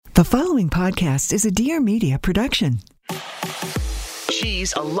The following podcast is a Dear Media production.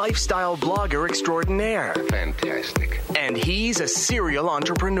 She's a lifestyle blogger extraordinaire. Fantastic. And he's a serial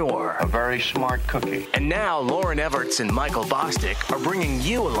entrepreneur. A very smart cookie. And now Lauren Everts and Michael Bosstick are bringing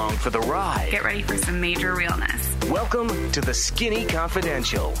you along for the ride. Get ready for some major realness. Welcome to the Skinny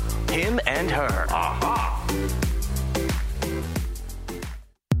Confidential. Him and her. Aha!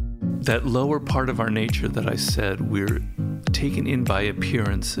 That lower part of our nature that I said, we're taken in by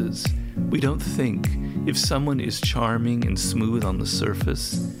appearances. We don't think. If someone is charming and smooth on the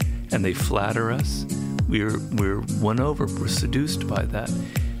surface and they flatter us, we're won over, we're seduced by that.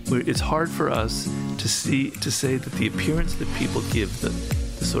 It's hard for us to say that the appearance that people give, the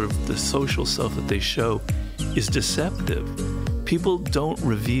sort of the social self that they show, is deceptive. People don't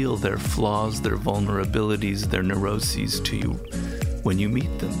reveal their flaws, their vulnerabilities, their neuroses to you when you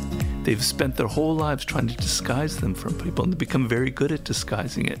meet them. They've spent their whole lives trying to disguise them from people, and they become very good at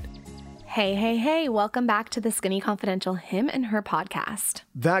disguising it. Hey, welcome back to the Skinny Confidential Him and Her podcast.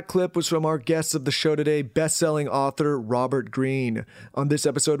 That clip was from our guest of the show today, best-selling author Robert Greene. On this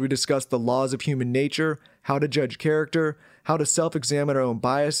episode, we discussed the laws of human nature, how to judge character, how to self-examine our own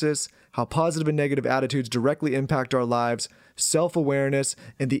biases, how positive and negative attitudes directly impact our lives, self-awareness,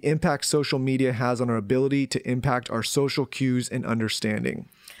 and the impact social media has on our ability to impact our social cues and understanding.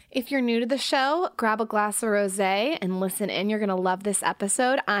 If you're new to the show, grab a glass of rosé and listen in. You're going to love this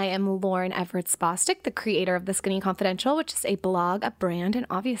episode. I am Lauren Everts Bosstick, the creator of The Skinny Confidential, which is a blog, a brand, and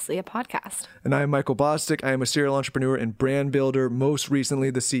obviously a podcast. And I am Michael Bosstick. I am a serial entrepreneur and brand builder, most recently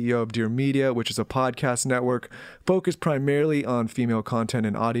the CEO of Dear Media, which is a podcast network focused primarily on female content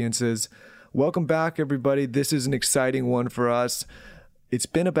and audiences. Welcome back, everybody. This is an exciting one for us. It's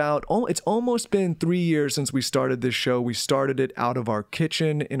almost been 3 years since we started this show. We started it out of our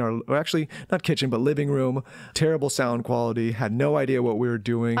kitchen not kitchen, but living room. Terrible sound quality. Had no idea what we were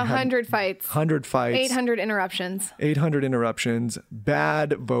doing. 100 fights. 800 interruptions. 800 interruptions.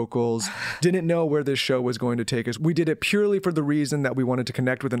 Bad vocals. Didn't know where this show was going to take us. We did it purely for the reason that we wanted to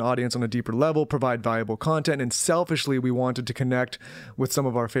connect with an audience on a deeper level, provide valuable content, and selfishly, we wanted to connect with some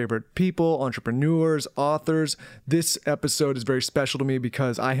of our favorite people, entrepreneurs, authors. This episode is very special to me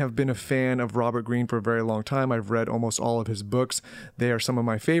because I have been a fan of Robert Greene for a very long time. I've read almost all of his books. They are some of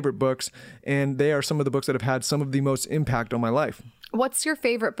my favorite books, and they are some of the books that have had some of the most impact on my life. What's your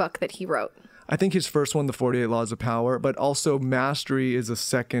favorite book that he wrote? I think his first one, The 48 Laws of Power, but also Mastery is a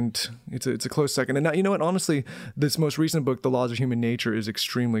second. It's a close second. And now, you know what? Honestly, this most recent book, The Laws of Human Nature, is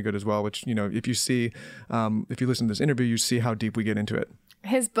extremely good as well, which, if you listen to this interview, you see how deep we get into it.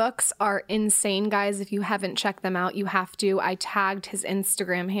 His books are insane, guys. If you haven't checked them out, you have to. I tagged his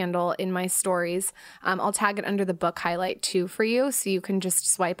Instagram handle in my stories. I'll tag it under the book highlight too for you, so you can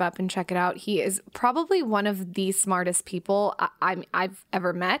just swipe up and check it out. He is probably one of the smartest people I've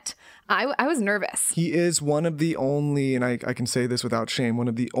ever met. I was nervous. He is one of the only, and I can say this without shame, one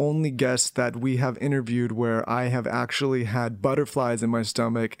of the only guests that we have interviewed where I have actually had butterflies in my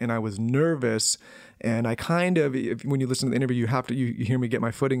stomach and I was nervous. And I when you listen to the interview, you hear me get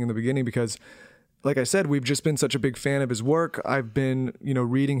my footing in the beginning because, like I said, we've just been such a big fan of his work. I've been,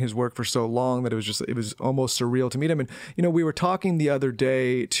 reading his work for so long that it was almost surreal to meet him. And, we were talking the other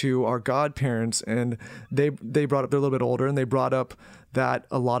day to our godparents, and they brought up, they're a little bit older, and they brought up that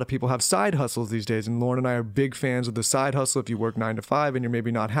a lot of people have side hustles these days. And Lauren and I are big fans of the side hustle. If you work 9 to 5 and you're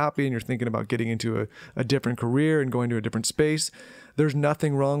maybe not happy and you're thinking about getting into a different career and going to a different space, there's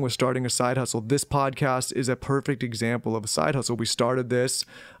nothing wrong with starting a side hustle. This podcast is a perfect example of a side hustle. We started this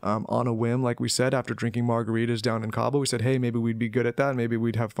on a whim, like we said, after drinking margaritas down in Cabo. We said, hey, maybe we'd be good at that. Maybe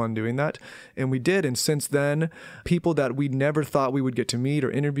we'd have fun doing that. And we did. And since then, people that we never thought we would get to meet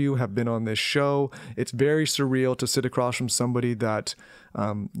or interview have been on this show. It's very surreal to sit across from somebody that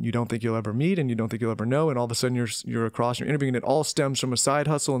you don't think you'll ever meet and you don't think you'll ever know. And all of a sudden you're across, you're interviewing. It all stems from a side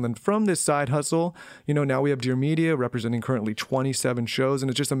hustle. And then from this side hustle, now we have Dear Media representing currently 27 shows. And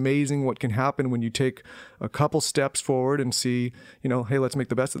it's just amazing what can happen when you take a couple steps forward and see, hey, let's make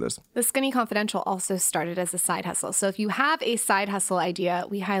the best of this. The Skinny Confidential also started as a side hustle. So if you have a side hustle idea,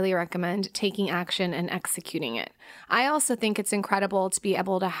 we highly recommend taking action and executing it. I also think it's incredible to be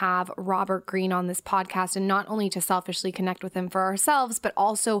able to have Robert Greene on this podcast, and not only to selfishly connect with him for ourselves, but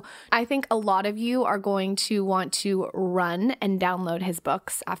also I think a lot of you are going to want to run and download his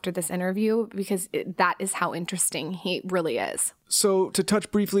books after this interview because that is how interesting he really is. So to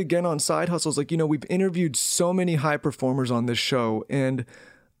touch briefly again on side hustles, we've interviewed so many high performers on this show, and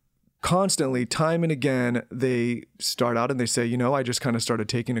constantly, time and again, they start out and they say, I just kind of started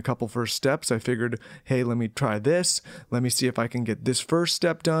taking a couple first steps. I figured, hey, let me try this. Let me see if I can get this first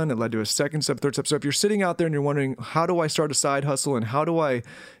step done. It led to a second step, third step. So if you're sitting out there and you're wondering, how do I start a side hustle and how do I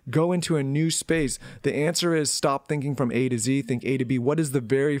go into a new space? The answer is stop thinking from A to Z, think A to B. What is the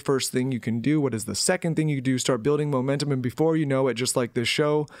very first thing you can do? What is the second thing you do? Start building momentum. And before you know it, just like this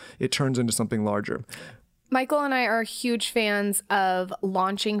show, it turns into something larger. Michael and I are huge fans of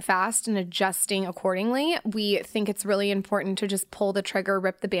launching fast and adjusting accordingly. We think it's really important to just pull the trigger,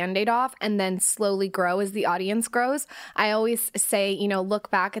 rip the Band-Aid off, and then slowly grow as the audience grows. I always say, if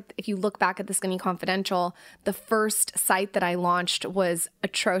you look back at the Skinny Confidential, the first site that I launched was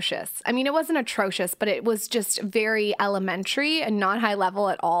atrocious. I mean, it wasn't atrocious, but it was just very elementary and not high level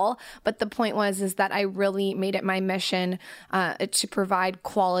at all. But the point is that I really made it my mission to provide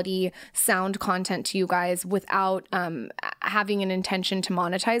quality sound content to you guys without having an intention to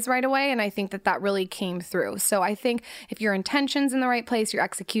monetize right away. And I think that really came through. So I think if your intention's in the right place, your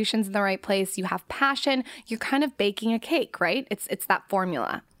execution's in the right place, you have passion, you're kind of baking a cake, right? It's that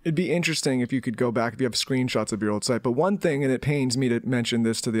formula. It'd be interesting if you could go back, if you have screenshots of your old site. But one thing, and it pains me to mention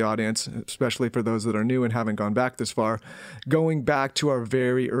this to the audience, especially for those that are new and haven't gone back this far, going back to our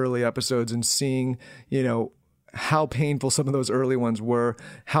very early episodes and seeing, how painful some of those early ones were,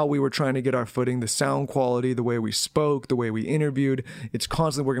 how we were trying to get our footing, the sound quality, the way we spoke, the way we interviewed. It's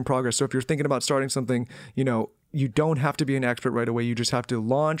constantly work in progress. So if you're thinking about starting something, you don't have to be an expert right away. You just have to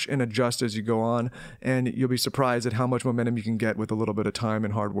launch and adjust as you go on, and you'll be surprised at how much momentum you can get with a little bit of time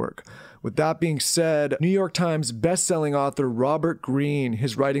and hard work. With that being said, New York Times bestselling author Robert Greene.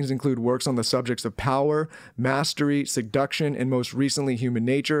 His writings include works on the subjects of power, mastery, seduction, and most recently, human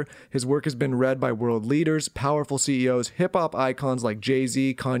nature. His work has been read by world leaders, powerful CEOs, hip-hop icons like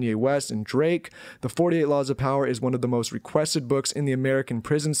Jay-Z, Kanye West, and Drake. The 48 Laws of Power is one of the most requested books in the American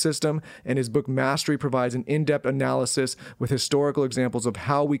prison system, and his book Mastery provides an in-depth analysis with historical examples of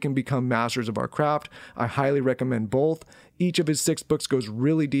how we can become masters of our craft. I highly recommend both. Each of his 6 books goes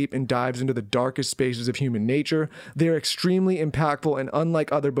really deep and dives into the darkest spaces of human nature. They're extremely impactful, and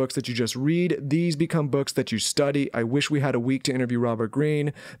unlike other books that you just read, these become books that you study. I wish we had a week to interview Robert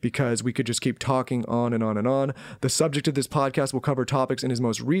Greene because we could just keep talking on and on and on. The subject of this podcast will cover topics in his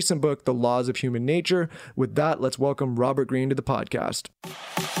most recent book, The Laws of Human Nature. With that, let's welcome Robert Greene to the podcast.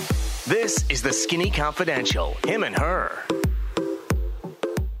 This is the Skinny Confidential, him and her.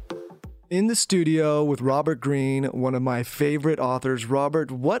 In the studio with Robert Greene, one of my favorite authors.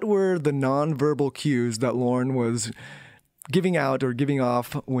 Robert, what were the nonverbal cues that Lauren was giving out or giving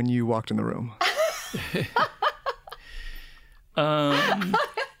off when you walked in the room?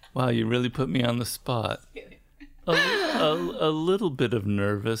 Wow, you really put me on the spot. A little bit of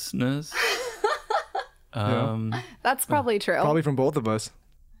nervousness. That's probably true. Probably from both of us.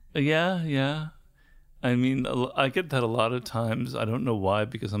 Yeah. I mean, I get that a lot of times. I don't know why,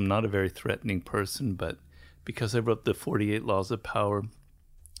 because I'm not a very threatening person, but because I wrote the 48 Laws of Power,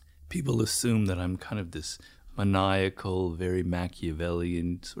 people assume that I'm kind of this maniacal, very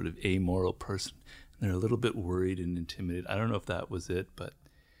Machiavellian, sort of amoral person. And they're a little bit worried and intimidated. I don't know if that was it, but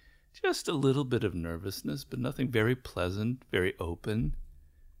just a little bit of nervousness, but nothing very pleasant, very open,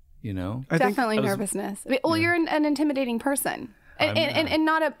 Definitely nervousness. You're an intimidating person. And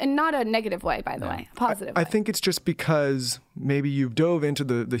not a negative way, by the way, a positive way. I think it's just because maybe you've dove into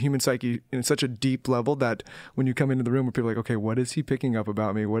the human psyche in such a deep level that when you come into the room, people are like, okay, what is he picking up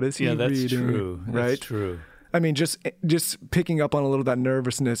about me? What is he reading? Yeah, that's true. Right? That's true. I mean, just picking up on a little of that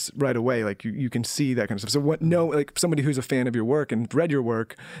nervousness right away, like you can see that kind of stuff. So like somebody who's a fan of your work and read your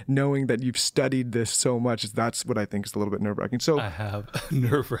work, knowing that you've studied this so much, that's what I think is a little bit nerve-wracking. So I have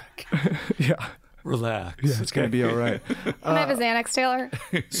nerve-wracking. Yeah. Relax. Yeah, it's going to be all right. Can I have a Xanax, Taylor?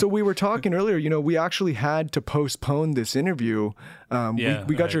 So we were talking earlier, we actually had to postpone this interview.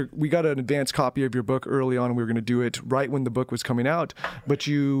 We got an advanced copy of your book early on, and we were going to do it right when the book was coming out. But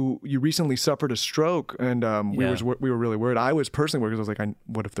you recently suffered a stroke, and we were really worried. I was personally worried because I was like,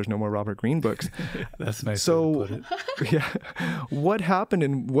 what if there's no more Robert Greene books? That's nice. So, way to put it. Yeah, what happened,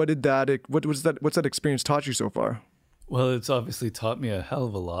 and what's that experience taught you so far? Well, it's obviously taught me a hell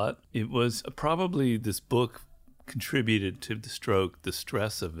of a lot. It was probably this book contributed to the stroke, the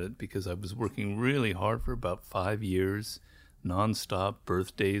stress of it, because I was working really hard for about 5 years, nonstop,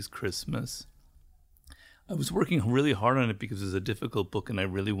 birthdays, Christmas. I was working really hard on it because it was a difficult book and I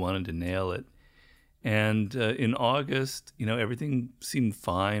really wanted to nail it. And in August, everything seemed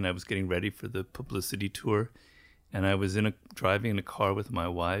fine. I was getting ready for the publicity tour, and I was driving in a car with my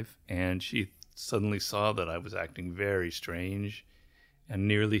wife, and she suddenly saw that I was acting very strange and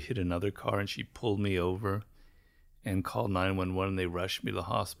nearly hit another car, and she pulled me over. and called 911, and they rushed me to the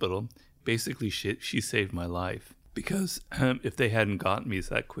hospital. Basically, she saved my life, because if they hadn't gotten me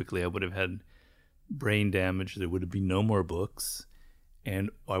that quickly, I would have had brain damage. There would have been no more books, and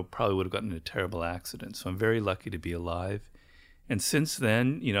I probably would have gotten in a terrible accident. So I'm very lucky to be alive. And since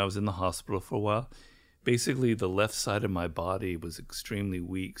then, I was in the hospital for a while. Basically, the left side of my body was extremely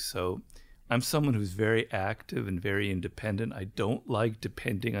weak. So I'm someone who's very active and very independent. I don't like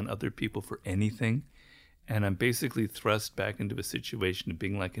depending on other people for anything. And I'm basically thrust back into a situation of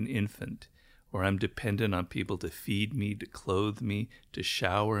being like an infant, where I'm dependent on people to feed me, to clothe me, to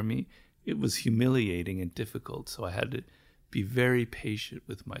shower me. It was humiliating and difficult. So I had to be very patient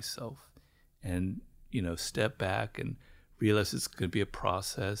with myself and, step back and realize it's going to be a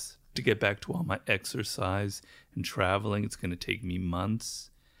process. To get back to all my exercise and traveling, it's going to take me months.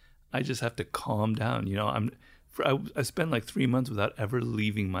 I just have to calm down. I spent like 3 months without ever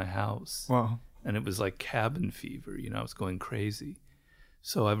leaving my house. Wow. And it was like cabin fever, I was going crazy.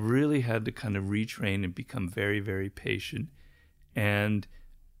 So I've really had to kind of retrain and become very, very patient. And,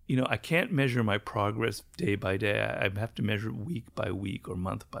 I can't measure my progress day by day. I have to measure it week by week or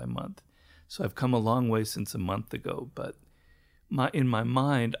month by month. So I've come a long way since a month ago, but in my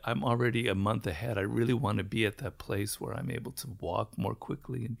mind, I'm already a month ahead. I really want to be at that place where I'm able to walk more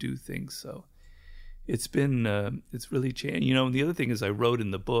quickly and do things. So it's really changed. And the other thing is, I wrote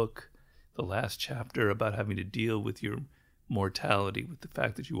in the book, the last chapter, about having to deal with your mortality, with the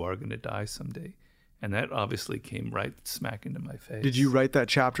fact that you are going to die someday. And that obviously came right smack into my face. Did you write that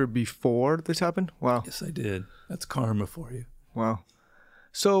chapter before this happened? Wow. Yes, I did. That's karma for you. Wow.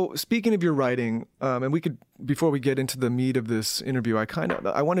 So speaking of your writing, and before we get into the meat of this interview,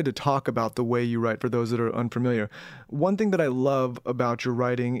 I wanted to talk about the way you write for those that are unfamiliar. One thing that I love about your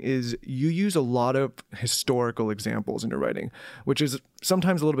writing is you use a lot of historical examples in your writing, which is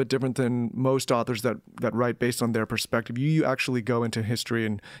sometimes a little bit different than most authors that write based on their perspective. You actually go into history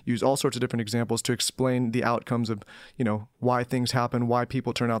and use all sorts of different examples to explain the outcomes of, why things happen, why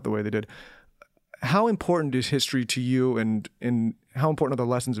people turn out the way they did. How important is history to you, and how important are the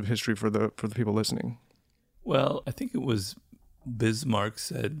lessons of history for the people listening? Well, I think it was Bismarck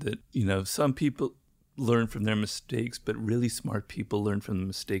said that, some people learn from their mistakes, but really smart people learn from the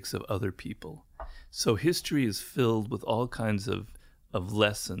mistakes of other people. So history is filled with all kinds of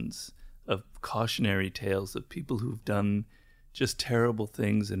lessons, of cautionary tales of people who've done just terrible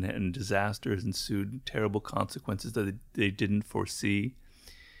things, and disasters ensued, terrible consequences that they didn't foresee.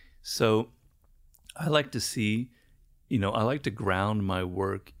 So I like to see, I like to ground my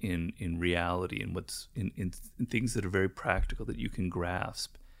work in reality and what's in things that are very practical that you can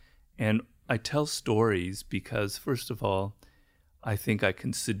grasp. And I tell stories because, first of all, I think I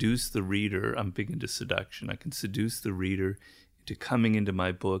can seduce the reader. I'm big into seduction. I can seduce the reader into coming into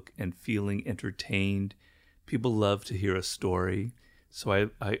my book and feeling entertained. People love to hear a story. So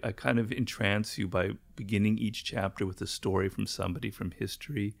I kind of entrance you by beginning each chapter with a story from somebody from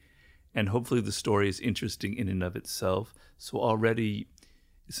history. And hopefully the story is interesting in and of itself. So already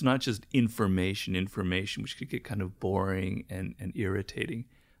it's not just information, which could get kind of boring and irritating.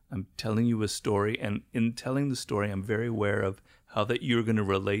 I'm telling you a story, and in telling the story, I'm very aware of how that you're going to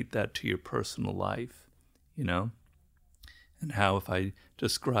relate that to your personal life, and how if I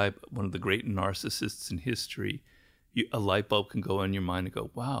describe one of the great narcissists in history, a light bulb can go in your mind and go,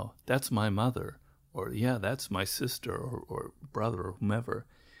 wow, that's my mother, or yeah, that's my sister or brother or whomever.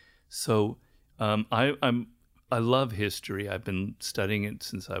 So I love history. I've been studying it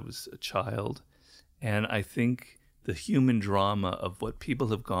since I was a child, and I think the human drama of what people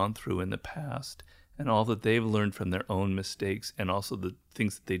have gone through in the past and all that they've learned from their own mistakes and also the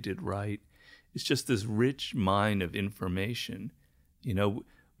things that they did right, it's just this rich mine of information.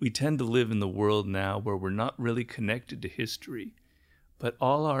 We tend to live in the world now where we're not really connected to history, but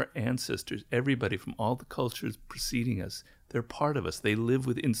all our ancestors, everybody from all the cultures preceding us, they're part of us. They live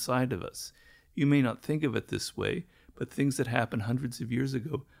inside of us. You may not think of it this way, but things that happened hundreds of years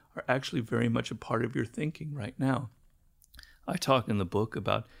ago are actually very much a part of your thinking right now. I talk in the book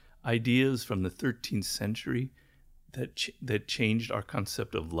about ideas from the 13th century that changed our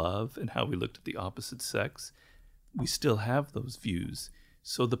concept of love and how we looked at the opposite sex. We still have those views.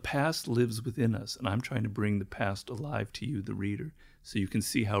 So the past lives within us, and I'm trying to bring the past alive to you, the reader, so you can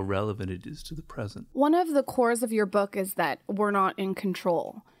see how relevant it is to the present. One of the cores of your book is that we're not in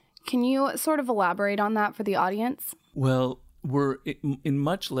control. Can you sort of elaborate on that for the audience? Well, we're in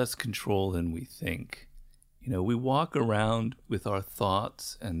much less control than we think. We walk around with our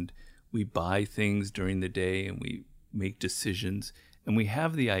thoughts, and we buy things during the day, and we make decisions, and we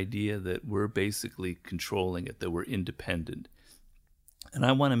have the idea that we're basically controlling it, that we're independent. And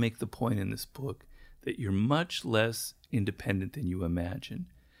I want to make the point in this book that you're much less independent than you imagine.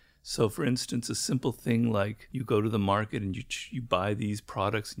 So, for instance, a simple thing like you go to the market and you buy these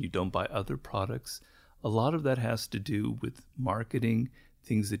products and you don't buy other products, a lot of that has to do with marketing,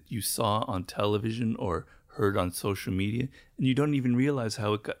 things that you saw on television or heard on social media, and you don't even realize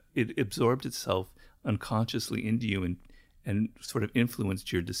how it absorbed itself unconsciously into you and sort of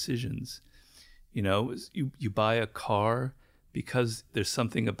influenced your decisions. You know, you buy a car because there's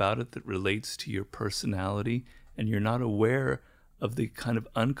something about it that relates to your personality, and you're not aware of the kind of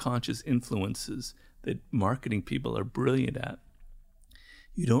unconscious influences that marketing people are brilliant at.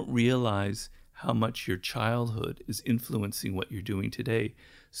 You don't realize how much your childhood is influencing what you're doing today.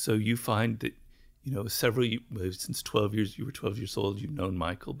 So you find that, you know, since 12 years, you were 12 years old, you've known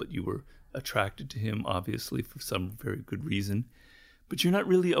Michael, but you were attracted to him, obviously, for some very good reason. But you're not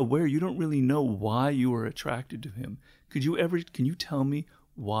really aware. You don't really know why you were attracted to him. Can you tell me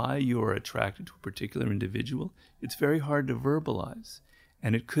why you are attracted to a particular individual? It's very hard to verbalize.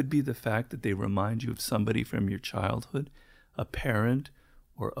 And it could be the fact that they remind you of somebody from your childhood, a parent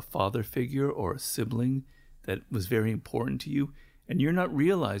or a father figure or a sibling that was very important to you. And you're not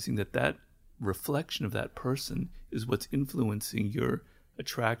realizing that reflection of that person is what's influencing your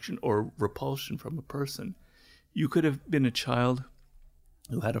attraction or repulsion from a person. You could have been a child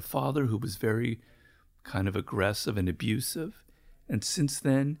who had a father who was very kind of aggressive and abusive. And since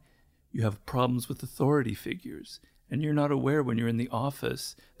then, you have problems with authority figures. And you're not aware when you're in the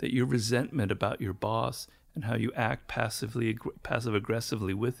office that your resentment about your boss and how you act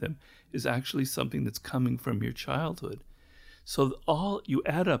passive-aggressively with him is actually something that's coming from your childhood. So you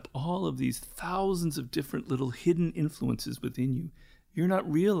add up all of these thousands of different little hidden influences within you. You're not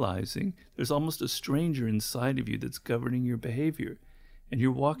realizing there's almost a stranger inside of you that's governing your behavior. And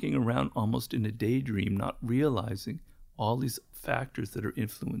you're walking around almost in a daydream, not realizing all these factors that are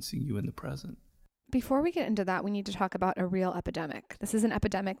influencing you in the present. Before we get into that, we need to talk about a real epidemic. This is an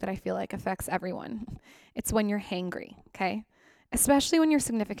epidemic that I feel like affects everyone. It's when you're hangry, okay? Especially when your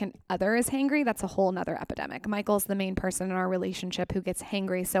significant other is hangry, that's a whole nother epidemic. Michael's the main person in our relationship who gets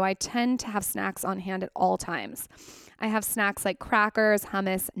hangry, so I tend to have snacks on hand at all times. I have snacks like crackers,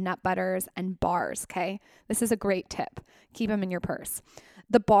 hummus, nut butters, and bars, okay? This is a great tip. Keep them in your purse.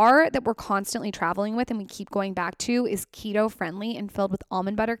 The bar that we're constantly traveling with and we keep going back to is keto friendly and filled with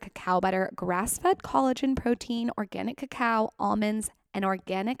almond butter, cacao butter, grass-fed collagen protein, organic cacao, almonds, and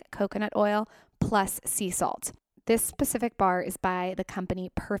organic coconut oil, plus sea salt. This specific bar is by the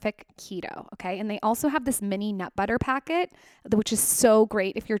company Perfect Keto, okay? And they also have this mini nut butter packet, which is so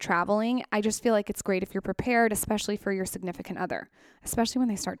great if you're traveling. I just feel like it's great if you're prepared, especially for your significant other, especially when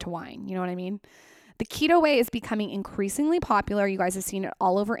they start to whine, you know what I mean? The keto way is becoming increasingly popular. You guys have seen it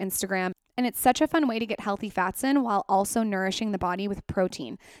all over Instagram. And it's such a fun way to get healthy fats in while also nourishing the body with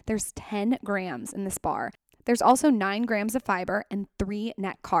protein. There's 10 grams in this bar. There's also 9 grams of fiber and 3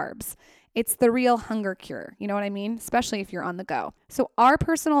 net carbs. It's the real hunger cure. You know what I mean? Especially if you're on the go. So our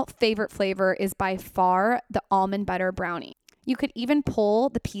personal favorite flavor is by far the almond butter brownie. You could even pull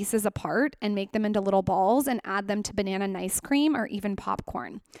the pieces apart and make them into little balls and add them to banana nice cream or even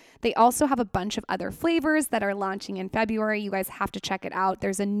popcorn. They also have a bunch of other flavors that are launching in February. You guys have to check it out.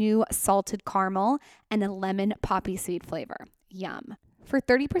 There's a new salted caramel and a lemon poppy seed flavor. Yum. For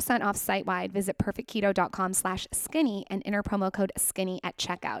 30% off site-wide, visit perfectketo.com/skinny and enter promo code skinny at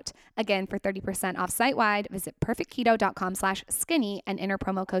checkout. Again, for 30% off site-wide, visit perfectketo.com/skinny and enter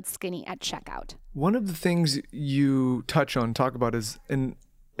promo code skinny at checkout. One of the things you talk about is, and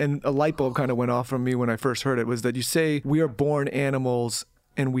a light bulb kind of went off from me when I first heard it, was that you say we are born animals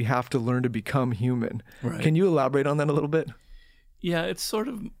and we have to learn to become human. Right. Can you elaborate on that a little bit? Yeah, it's sort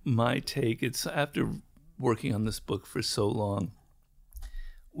of my take. It's after working on this book for so long.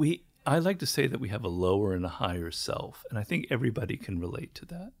 I like to say that we have a lower and a higher self, and I think everybody can relate to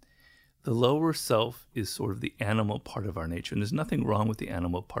that. The lower self is sort of the animal part of our nature, and there's nothing wrong with the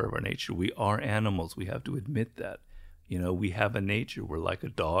animal part of our nature. We are animals. We have to admit that. You know, we have a nature. We're like a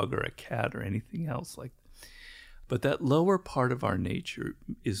dog or a cat or anything else like that. But that lower part of our nature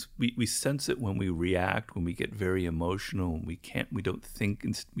is, we sense it when we react, when we get very emotional, and we don't think,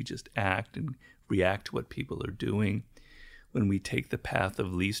 we just act and react to what people are doing. When we take the path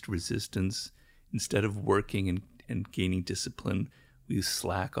of least resistance, instead of working and gaining discipline, we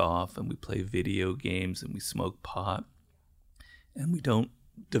slack off and we play video games and we smoke pot. And we don't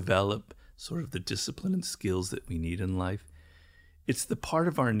develop sort of the discipline and skills that we need in life. It's the part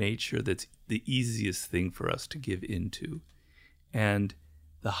of our nature that's the easiest thing for us to give into. And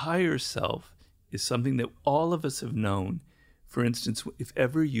the higher self is something that all of us have known. For instance, if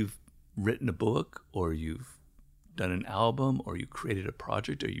ever you've written a book or you've done an album or you created a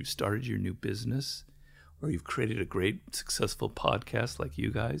project or you started your new business, or you've created a great, successful podcast like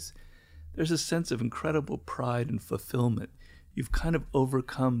you guys, there's a sense of incredible pride and fulfillment. You've kind of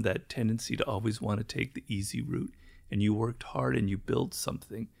overcome that tendency to always want to take the easy route, and you worked hard and you built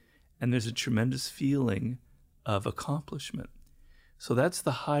something, and there's a tremendous feeling of accomplishment. So that's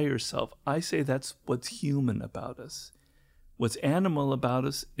the higher self. I say that's what's human about us. What's animal about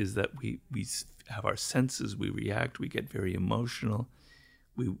us is that we have our senses, we react, we get very emotional,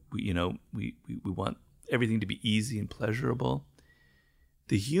 we want everything to be easy and pleasurable.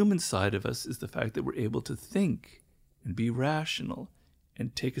 The human side of us is the fact that we're able to think and be rational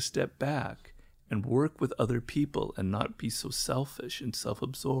and take a step back and work with other people and not be so selfish and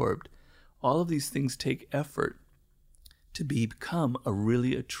self-absorbed. All of these things take effort to become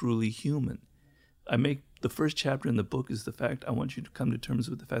a truly human. I make the first chapter in the book is the fact I want you to come to terms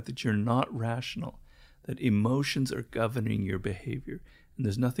with the fact that you're not rational, that emotions are governing your behavior. And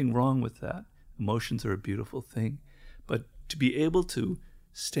there's nothing wrong with that. Emotions are a beautiful thing. But to be able to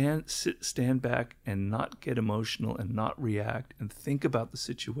stand back and not get emotional and not react and think about the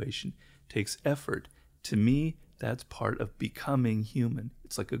situation takes effort. To me, that's part of becoming human.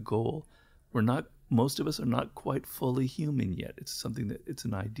 It's like a goal. Most of us are not quite fully human yet. It's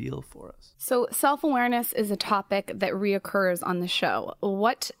an ideal for us. So self-awareness is a topic that reoccurs on the show.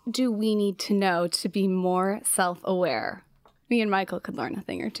 What do we need to know to be more self-aware? Me and Michael could learn a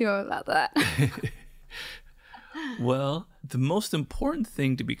thing or two about that. Well, the most important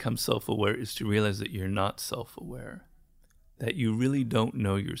thing to become self-aware is to realize that you're not self-aware, that you really don't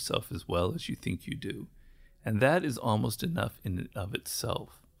know yourself as well as you think you do. And that is almost enough in and of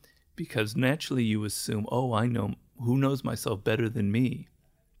itself, because naturally you assume, I know, who knows myself better than me?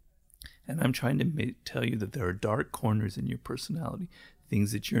 And I'm trying to tell you that there are dark corners in your personality,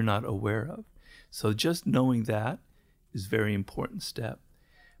 things that you're not aware of. So just knowing that is a very important step.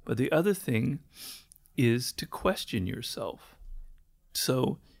 But the other thing is to question yourself.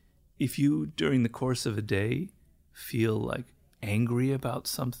 So if you, during the course of a day, feel like angry about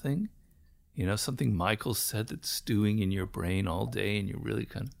something, something Michael said that's stewing in your brain all day, and you're really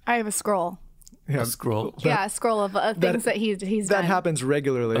kind of... I have a scroll. Yeah, a scroll? A scroll of things that he's done. That happens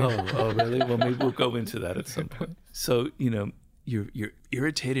regularly. Oh, really? Well, maybe we'll go into that at some point. So, you're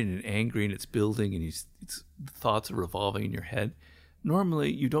irritated and angry, and it's building, and thoughts are revolving in your head.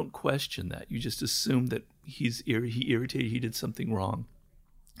 Normally, you don't question that. You just assume that he irritated, he did something wrong.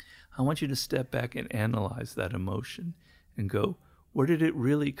 I want you to step back and analyze that emotion and go, where did it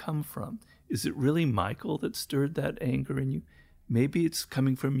really come from? Is it really Michael that stirred that anger in you? Maybe it's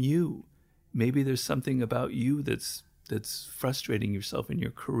coming from you. Maybe there's something about you that's frustrating yourself in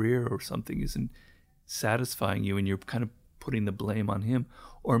your career, or something isn't satisfying you and you're kind of putting the blame on him.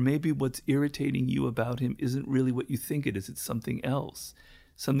 Or maybe what's irritating you about him isn't really what you think it is. It's something else.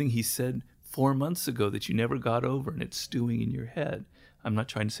 Something he said 4 months ago that you never got over, and it's stewing in your head. I'm not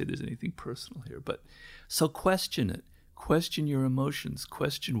trying to say there's anything personal here, but so question it. Question your emotions.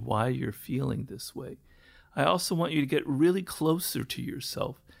 Question why you're feeling this way. I also want you to get really closer to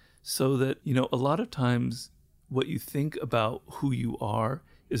yourself, so that, a lot of times what you think about who you are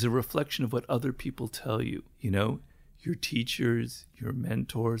is a reflection of what other people tell you. Your teachers, your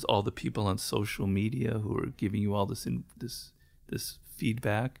mentors, all the people on social media who are giving you all this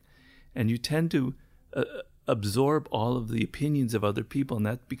feedback, and you tend to absorb all of the opinions of other people, and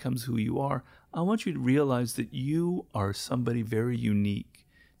that becomes who you are. I want you to realize that you are somebody very unique,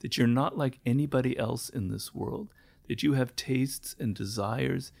 that you're not like anybody else in this world, that you have tastes and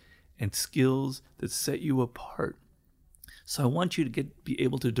desires and skills that set you apart. So I want you to be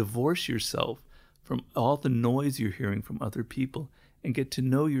able to divorce yourself from all the noise you're hearing from other people and get to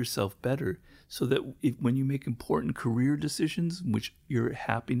know yourself better, so that when you make important career decisions, which your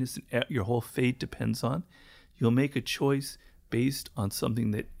happiness and your whole fate depends on, you'll make a choice based on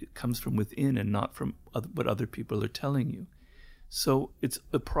something that comes from within and not from what other people are telling you. So it's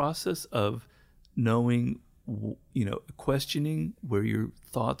a process of knowing, questioning where your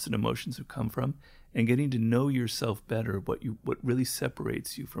thoughts and emotions have come from, and getting to know yourself better, what really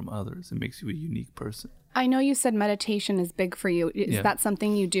separates you from others and makes you a unique person. I know you said meditation is big for you. Is that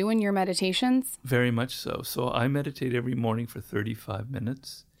something you do in your meditations? Very much so. So I meditate every morning for 35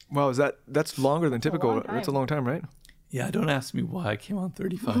 minutes. Wow, that's longer than typical. That's a long time, right? Yeah, don't ask me why I came on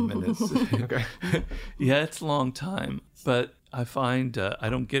 35 minutes. Okay. Yeah, it's a long time. But I find I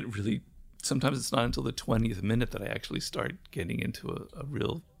don't get really, sometimes it's not until the 20th minute that I actually start getting into a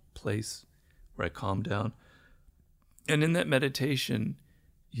real place where I calm down. And in that meditation,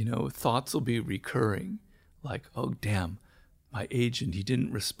 thoughts will be recurring, like, oh, damn, my agent, he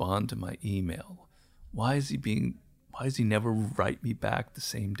didn't respond to my email. Why is he never write me back the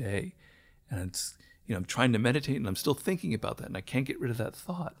same day? And it's, I'm trying to meditate and I'm still thinking about that and I can't get rid of that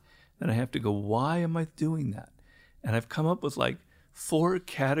thought. Then I have to go, why am I doing that? And I've come up with like 4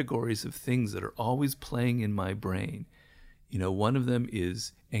 categories of things that are always playing in my brain. One of them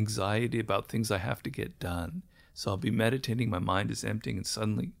is anxiety about things I have to get done. So I'll be meditating, my mind is emptying, and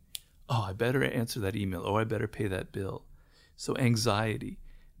suddenly, I better answer that email, or I better pay that bill. So anxiety.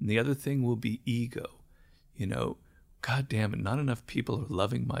 And the other thing will be ego. God damn it, not enough people are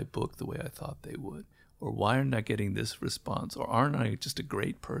loving my book the way I thought they would. Or why aren't I getting this response? Or aren't I just a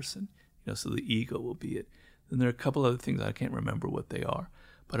great person? So the ego will be it. Then there are a couple other things, I can't remember what they are.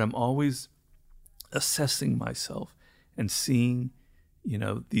 But I'm always assessing myself and seeing,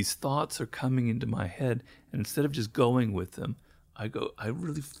 these thoughts are coming into my head. And instead of just going with them, I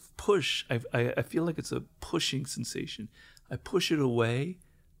really push. I feel like it's a pushing sensation. I push it away,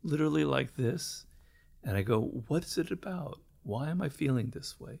 literally like this. And I go, what's it about? Why am I feeling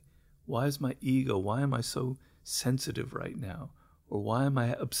this way? Why is my ego, why am I so sensitive right now? Or why am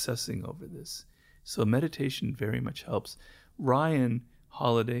I obsessing over this? So meditation very much helps. Ryan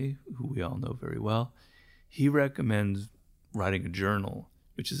Holiday, who we all know very well, he recommends writing a journal,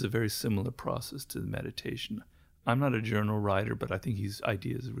 which is a very similar process to the meditation. I'm not a journal writer, but I think his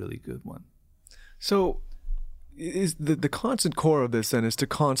idea is a really good one. So is the constant core of this then is to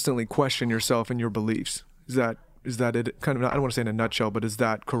constantly question yourself and your beliefs? Is that it? Kind of, I don't want to say in a nutshell, but is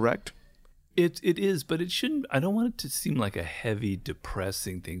that correct? It is, but it shouldn't. I don't want it to seem like a heavy,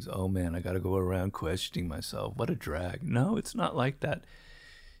 depressing thing. Oh man, I got to go around questioning myself. What a drag. No, it's not like that.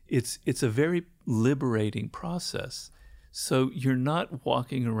 It's a very liberating process. So you're not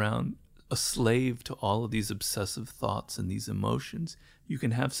walking around a slave to all of these obsessive thoughts and these emotions. You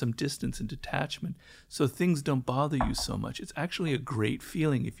can have some distance and detachment, so things don't bother you so much. It's actually a great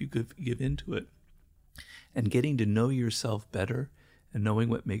feeling if you give into it. And getting to know yourself better and knowing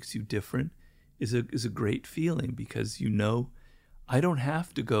what makes you different is a great feeling, because I don't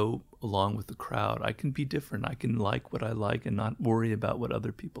have to go along with the crowd. I can be different. I can like what I like and not worry about what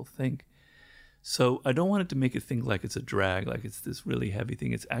other people think. So I don't want it to make it think like it's a drag, like it's this really heavy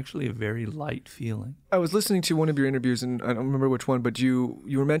thing. It's actually a very light feeling. I was listening to one of your interviews, and I don't remember which one, but you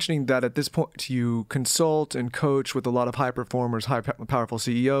were mentioning that at this point you consult and coach with a lot of high performers, powerful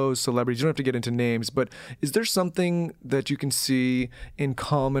CEOs, celebrities. You don't have to get into names, but is there something that you can see in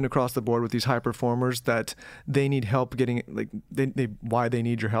common across the board with these high performers that they need help getting, like why they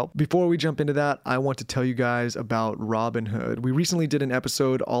need your help? Before we jump into that, I want to tell you guys about Robinhood. We recently did an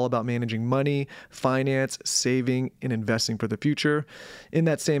episode all about managing money, finance, saving, and investing for the future. In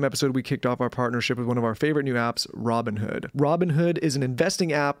that same episode, we kicked off our partnership with one of our favorite new apps, Robinhood. Robinhood is an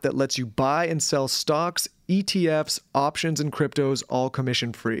investing app that lets you buy and sell stocks, ETFs, options, and cryptos, all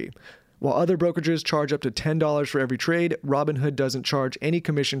commission-free. While other brokerages charge up to $10 for every trade, Robinhood doesn't charge any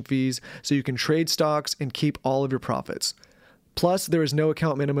commission fees, so you can trade stocks and keep all of your profits. Plus, there is no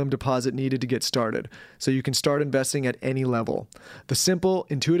account minimum deposit needed to get started, so you can start investing at any level. The simple,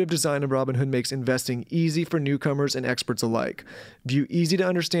 intuitive design of Robinhood makes investing easy for newcomers and experts alike. View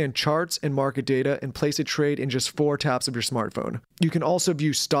easy-to-understand charts and market data and place a trade in just 4 taps of your smartphone. You can also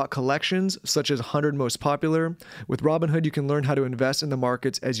view stock collections, such as 100 Most Popular. With Robinhood, you can learn how to invest in the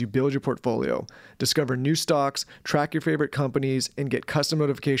markets as you build your portfolio. Discover new stocks, track your favorite companies, and get custom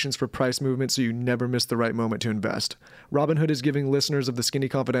notifications for price movement so you never miss the right moment to invest. Robinhood is giving listeners of the Skinny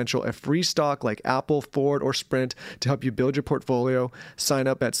Confidential a free stock like Apple, Ford, or Sprint to help you build your portfolio. Sign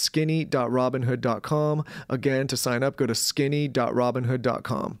up at skinny.robinhood.com. Again, to sign up, go to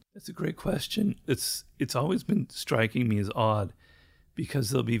skinny.robinhood.com. That's a great question. It's always been striking me as odd, because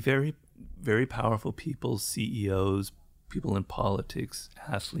there'll be very, very powerful people, CEOs, people in politics,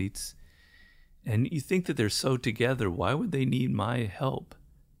 athletes, and you think that they're so together. Why would they need my help?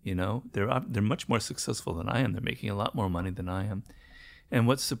 They're much more successful than I am. They're making a lot more money than I am. And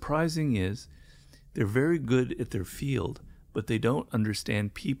what's surprising is they're very good at their field, but they don't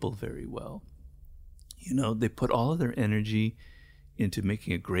understand people very well. They put all of their energy into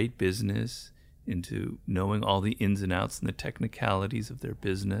making a great business, into knowing all the ins and outs and the technicalities of their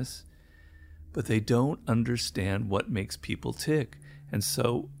business, but they don't understand what makes people tick. And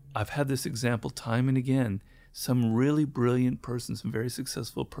so I've had this example time and again. Some really brilliant person, some very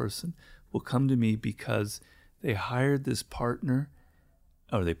successful person will come to me because they hired this partner,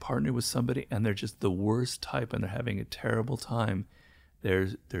 or they partnered with somebody, and they're just the worst type, and they're having a terrible time. They're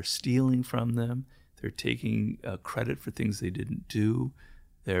stealing from them. They're taking credit for things they didn't do.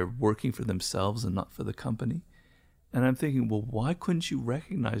 They're working for themselves and not for the company. And I'm thinking, well, why couldn't you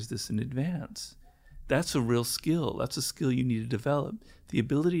recognize this in advance? That's a real skill. That's a skill you need to develop. The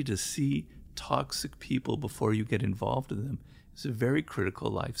ability to see toxic people before you get involved in them is a very critical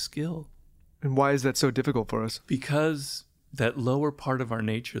life skill. And why is that so difficult for us? Because that lower part of our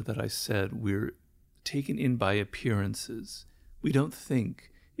nature that I said, we're taken in by appearances. We don't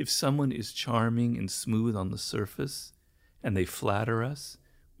think. If someone is charming and smooth on the surface and they flatter us,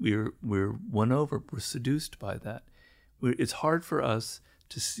 we're won over. We're seduced by that. It's hard for us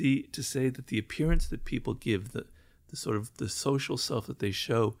to say that the appearance that people give, the sort of the social self that they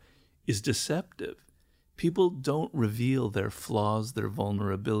show, is deceptive. People don't reveal their flaws, their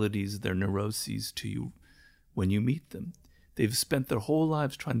vulnerabilities, their neuroses to you when you meet them. They've spent their whole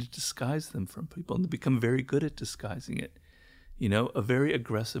lives trying to disguise them from people, and they become very good at disguising it. You know, a very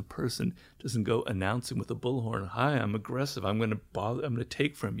aggressive person doesn't go announcing with a bullhorn, "Hi, I'm aggressive. I'm going to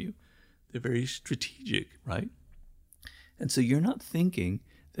take from you." They're very strategic, right? And so you're not thinking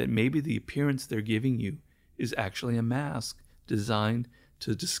that maybe the appearance they're giving you is actually a mask designed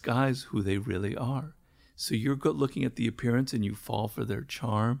to disguise who they really are. So you're looking at the appearance and you fall for their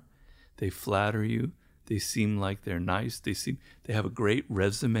charm. They flatter you. They seem like they're nice. They have a great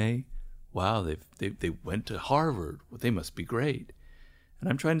resume. Wow, they went to Harvard. Well, they must be great. And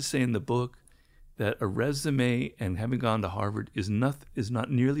I'm trying to say in the book that a resume and having gone to Harvard is not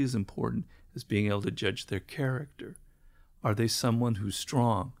nearly as important as being able to judge their character. Are they someone who's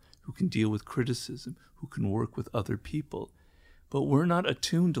strong, who can deal with criticism, who can work with other people? But we're not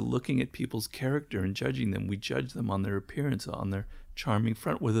attuned to looking at people's character and judging them. We judge them on their appearance, on their charming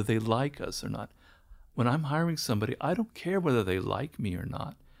front, whether they like us or not. When I'm hiring somebody, I don't care whether they like me or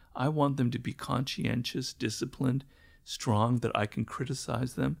not. I want them to be conscientious, disciplined, strong, that I can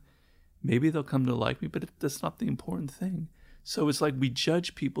criticize them. Maybe they'll come to like me, but that's not the important thing. So it's like we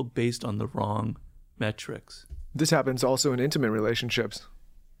judge people based on the wrong metrics. This happens also in intimate relationships.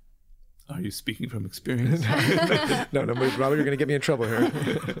 Are you speaking from experience? No, Robert, you're going to get me in trouble here.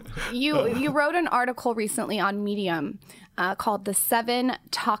 You wrote an article recently on Medium called "The 7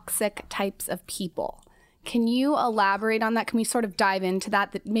 Toxic Types of People." Can you elaborate on that? Can we sort of dive into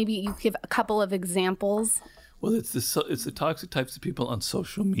that? That maybe you give a couple of examples. Well, it's the toxic types of people on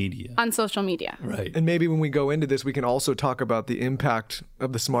social media. On social media. Right. And maybe when we go into this, we can also talk about the impact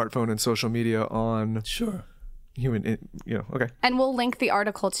of the smartphone and social media on human, okay. And we'll link the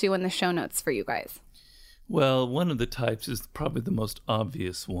article too in the show notes for you guys. Well, one of the types is probably the most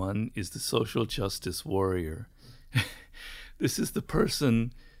obvious one, is the social justice warrior. This is the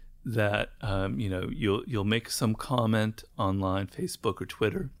person that, you'll make some comment online, Facebook or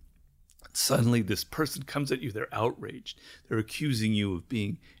Twitter. Suddenly this person comes at you, they're outraged. They're accusing you of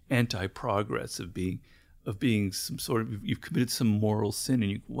being anti-progress, of being some sort of, you've committed some moral sin.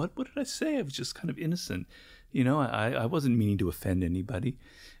 And you, what did I say? I was just kind of innocent. I wasn't meaning to offend anybody.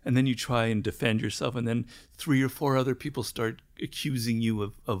 And then you try and defend yourself, and then 3 or 4 other people start accusing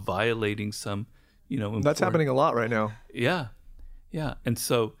you of violating some, important. That's happening a lot right now. Yeah. And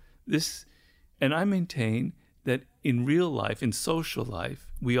so and I maintain that in real life, in social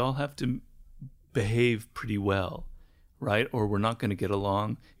life, we all have to behave pretty well, right? Or we're not going to get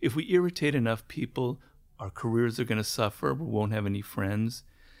along. If we irritate enough people, our careers are going to suffer. We won't have any friends.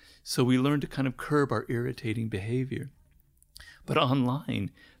 So we learn to kind of curb our irritating behavior. But online,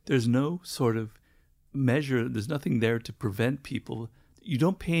 there's no sort of measure. There's nothing there to prevent people. You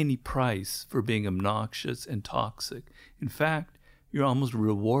don't pay any price for being obnoxious and toxic. In fact, you're almost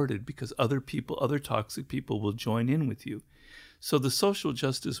rewarded because other toxic people will join in with you. So the social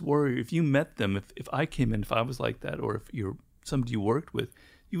justice warrior, if you met them, if I came in, if I was like that, or if you're somebody you worked with,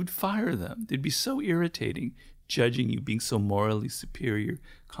 you would fire them. They'd be so irritating, judging you, being so morally superior,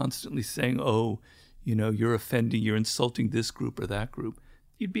 constantly saying, you're offending, you're insulting this group or that group.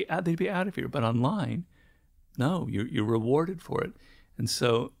 They'd be out of here. But online, no, you're rewarded for it. And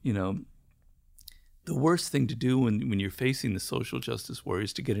so, the worst thing to do when you're facing the social justice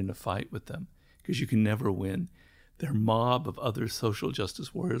warriors is to get in a fight with them, because you can never win. Their mob of other social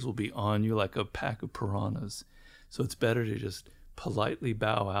justice warriors will be on you like a pack of piranhas. So it's better to just politely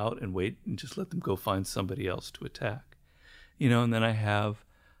bow out and wait and just let them go find somebody else to attack. And then I have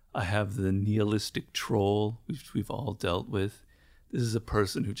the nihilistic troll, which we've all dealt with. This is a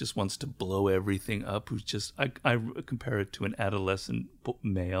person who just wants to blow everything up, who's just, I compare it to an adolescent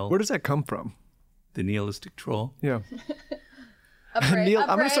male. Where does that come from? The nihilistic troll? Yeah. I'm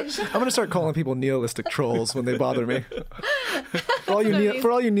going to start calling people nihilistic trolls when they bother me.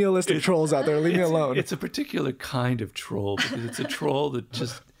 For all you nihilistic trolls out there, leave me alone. It's a particular kind of troll, because it's a troll that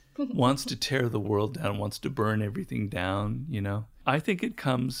just wants to tear the world down, wants to burn everything down, I think it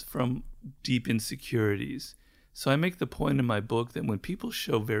comes from deep insecurities. So I make the point in my book that when people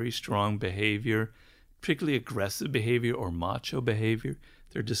show very strong behavior, particularly aggressive behavior or macho behavior,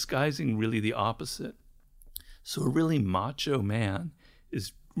 they're disguising really the opposite. So a really macho man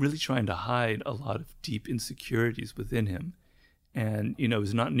is really trying to hide a lot of deep insecurities within him. And,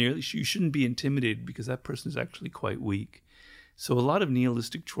 it's not nearly, you shouldn't be intimidated because that person is actually quite weak. So a lot of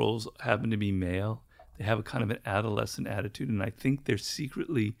nihilistic trolls happen to be male. They have a kind of an adolescent attitude, and I think they're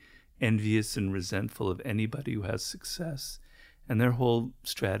secretly envious and resentful of anybody who has success. And their whole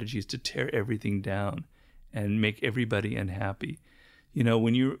strategy is to tear everything down and make everybody unhappy.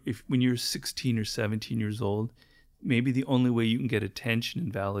 When you're 16 or 17 years old, maybe the only way you can get attention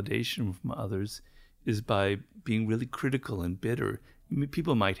and validation from others is by being really critical and bitter.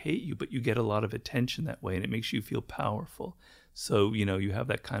 People might hate you, but you get a lot of attention that way, and it makes you feel powerful. So, you have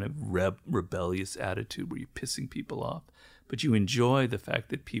that kind of rebellious attitude where you're pissing people off, but you enjoy the fact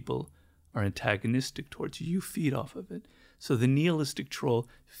that people are antagonistic towards you. You feed off of it. So the nihilistic troll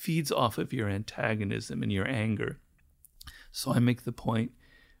feeds off of your antagonism and your anger. So I make the point,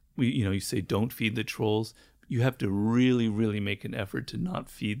 you say don't feed the trolls. You have to really, really make an effort to not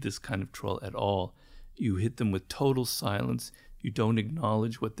feed this kind of troll at all. You hit them with total silence. You don't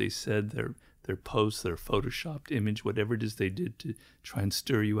acknowledge what they said, their posts, their photoshopped image, whatever it is they did to try and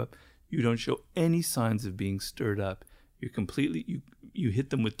stir you up. You don't show any signs of being stirred up. You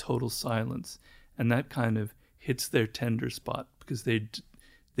hit them with total silence. And that kind of hits their tender spot because they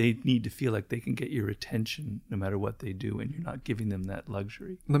need to feel like they can get your attention no matter what they do, and you're not giving them that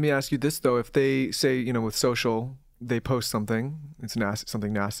luxury. Let me ask you this, though. If they say, with social, they post something, it's nasty,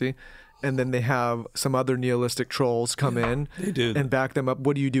 something nasty, and then they have some other nihilistic trolls come in and back them up,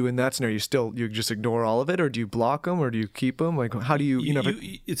 what do you do in that scenario? You just ignore all of it, or do you block them, or do you keep them? Like, how do you,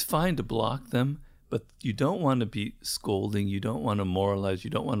 it's fine to block them, but you don't want to be scolding, you don't want to moralize, you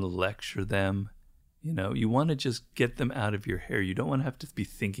don't want to lecture them. You want to just get them out of your hair. You don't want to have to be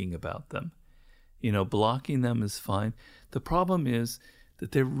thinking about them. Blocking them is fine. The problem is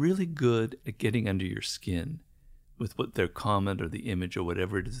that they're really good at getting under your skin with what their comment or the image or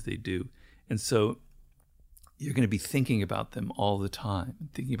whatever it is they do. And so you're going to be thinking about them all the time,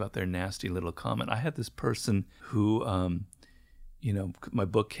 thinking about their nasty little comment. I had this person who, my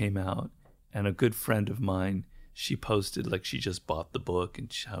book came out, and a good friend of mine, she posted like she just bought the book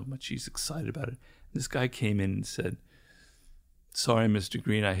and how much she's excited about it. This guy came in and said, "Sorry, Mr.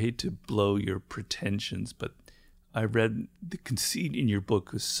 Greene, I hate to blow your pretensions, but I read the conceit in your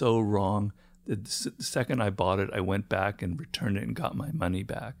book was so wrong that the second I bought it, I went back and returned it and got my money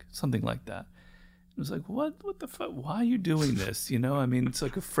back." Something like that. It was like, what the fuck? Why are you doing this? It's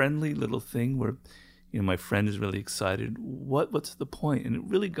like a friendly little thing where, my friend is really excited. What's the point? And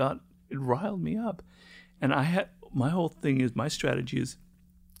it riled me up. And my strategy is,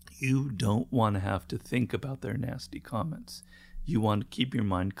 you don't want to have to think about their nasty comments. You want to keep your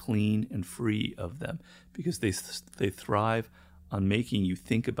mind clean and free of them because they thrive on making you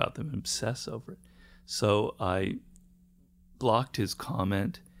think about them and obsess over it. So I blocked his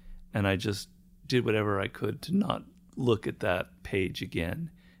comment, and I just did whatever I could to not look at that page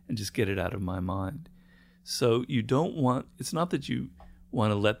again and just get it out of my mind. So it's not that you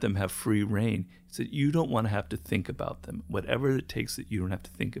want to let them have free reign. It's that you don't want to have to think about them. Whatever it takes that you don't have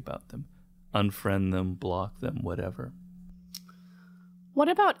to think about them. Unfriend them, block them, whatever. What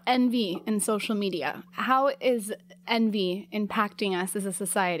about envy in social media? How is envy impacting us as a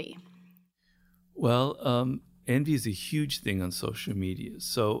society? Well, envy is a huge thing on social media.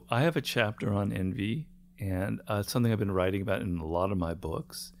 So I have a chapter on envy, and it's something I've been writing about in a lot of my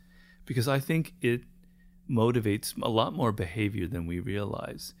books, because I think it motivates a lot more behavior than we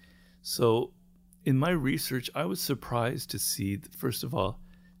realize. So in my research, I was surprised to see that, first of all,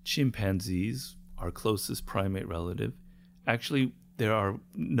 chimpanzees, our closest primate relative, actually there are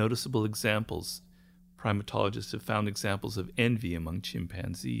noticeable examples. Primatologists have found examples of envy among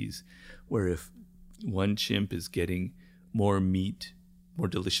chimpanzees, where if one chimp is getting more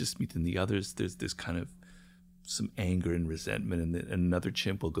delicious meat than the others, there's this kind of some anger and resentment, and another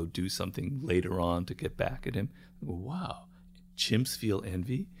chimp will go do something later on to get back at him. Wow, chimps feel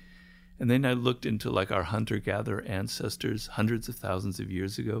envy? And then I looked into like our hunter-gatherer ancestors hundreds of thousands of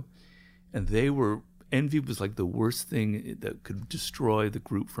years ago, and envy was like the worst thing that could destroy the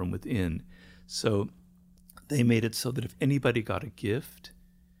group from within. So they made it so that if anybody got a gift,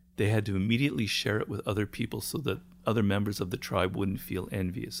 they had to immediately share it with other people so that other members of the tribe wouldn't feel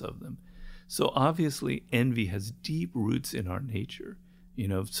envious of them. So obviously envy has deep roots in our nature.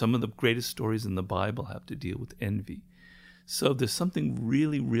 Some of the greatest stories in the Bible have to deal with envy. So there's something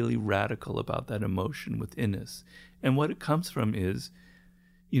really, really radical about that emotion within us. And what it comes from is,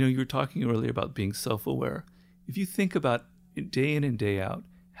 you were talking earlier about being self-aware. If you think about it day in and day out,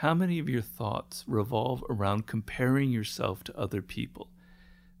 how many of your thoughts revolve around comparing yourself to other people?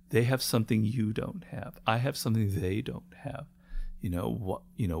 They have something you don't have. I have something they don't have.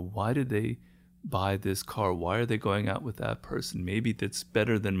 Why did they buy this car? Why are they going out with that person? Maybe that's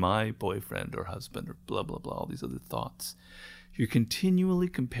better than my boyfriend or husband or blah, blah, blah, all these other thoughts. You're continually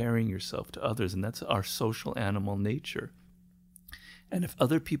comparing yourself to others, and that's our social animal nature. And if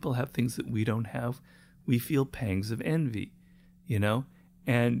other people have things that we don't have, we feel pangs of envy,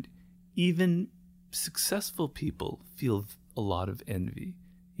 and even successful people feel a lot of envy.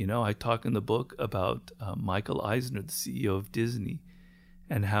 I talk in the book about Michael Eisner, the CEO of Disney,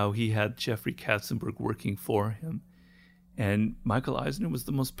 and how he had Jeffrey Katzenberg working for him. And Michael Eisner was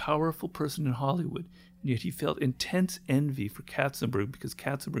the most powerful person in Hollywood, and yet he felt intense envy for Katzenberg because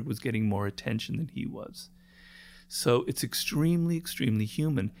Katzenberg was getting more attention than he was. So it's extremely, extremely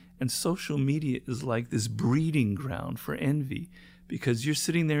human. And social media is like this breeding ground for envy, because you're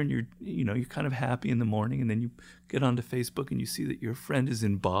sitting there and you're kind of happy in the morning, and then you get onto Facebook and you see that your friend is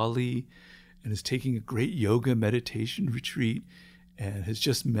in Bali and is taking a great yoga meditation retreat and has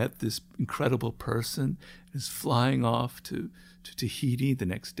just met this incredible person, and is flying off to Tahiti the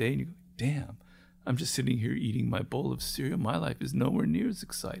next day. And you go, damn, I'm just sitting here eating my bowl of cereal. My life is nowhere near as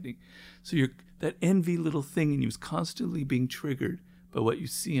exciting. So you're that envy little thing, and you're constantly being triggered by what you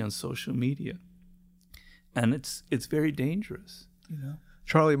see on social media. And it's very dangerous,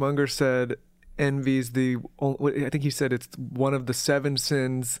 Charlie Munger said envy's I think he said it's one of the 7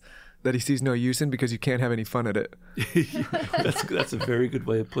 sins that he sees no use in because you can't have any fun at it. That's a very good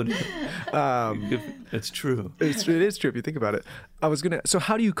way of putting it. That's true. It is true if you think about it. So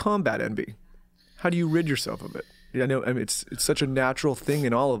how do you combat envy? How do you rid yourself of it? I know, it's such a natural thing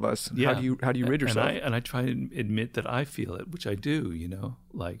in all of us. Yeah. How do you rid yourself? And I try to admit that I feel it, which I do.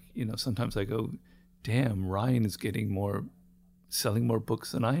 Sometimes I go, damn, Ryan is selling more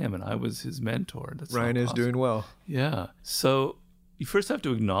books than I am, and I was his mentor. Ryan is doing well. Yeah. So you first have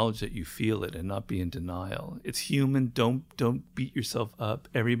to acknowledge that you feel it and not be in denial. It's human. Don't beat yourself up.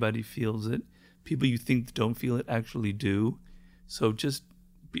 Everybody feels it. People you think don't feel it actually do. So just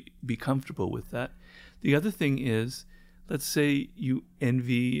be comfortable with that. The other thing is, let's say you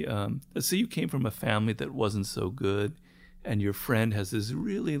envy, let's say you came from a family that wasn't so good, and your friend has this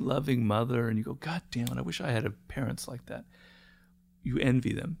really loving mother, and you go, God damn it, I wish I had parents like that. You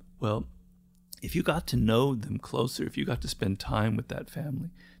envy them. Well, if you got to know them closer, if you got to spend time with that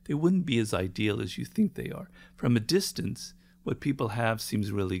family, they wouldn't be as ideal as you think they are. From a distance, what people have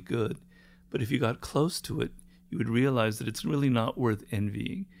seems really good. But if you got close to it, you would realize that it's really not worth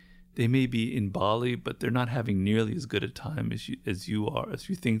envying. They may be in Bali, but they're not having nearly as good a time as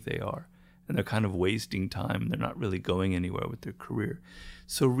you think they are. And they're kind of wasting time. They're not really going anywhere with their career.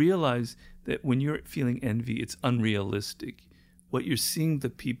 So realize that when you're feeling envy, it's unrealistic. What you're seeing, the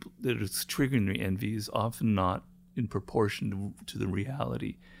people that is triggering the envy, is often not in proportion to the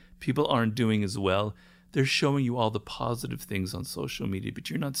reality. People aren't doing as well. They're showing you all the positive things on social media, but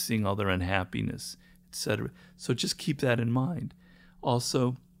you're not seeing all their unhappiness, etc. So just keep that in mind.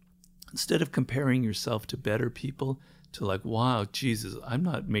 Also, instead of comparing yourself to better people, to like, wow, Jesus, I'm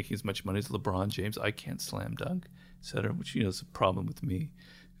not making as much money as LeBron James. I can't slam dunk, etc., which, is a problem with me,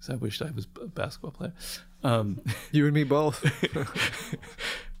 because I wished I was a basketball player. You and me both.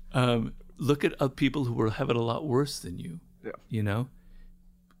 Look at people who have it a lot worse than you. Yeah.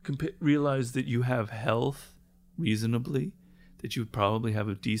 Realize that you have health reasonably, that you probably have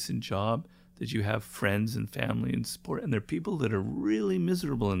a decent job, that you have friends and family and support, and there are people that are really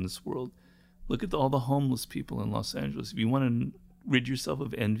miserable in this world. Look at all the homeless people in Los Angeles. If you want to rid yourself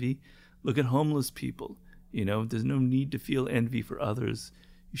of envy, look at homeless people. There's no need to feel envy for others.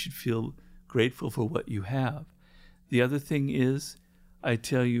 You should feel grateful for what you have. The other thing is, I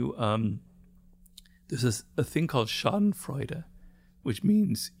tell you, there's a thing called Schadenfreude, which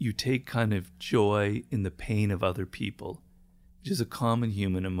means you take kind of joy in the pain of other people, which is a common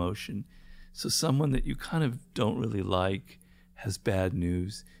human emotion. So someone that you kind of don't really like has bad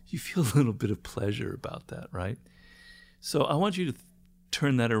news, you feel a little bit of pleasure about that, right? So I want you to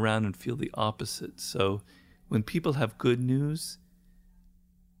turn that around and feel the opposite. So when people have good news,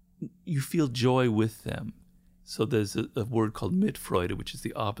 you feel joy with them. So there's a word called Mitfreude, which is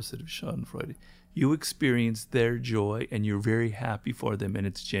the opposite of Schadenfreude. You experience their joy and you're very happy for them, and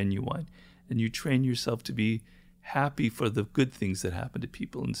it's genuine. And you train yourself to be happy for the good things that happen to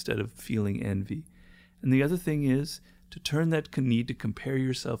people instead of feeling envy. And the other thing is to turn that need to compare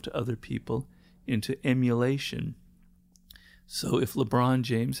yourself to other people into emulation. So if LeBron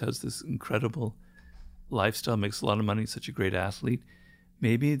James has this incredible lifestyle, makes a lot of money, such a great athlete,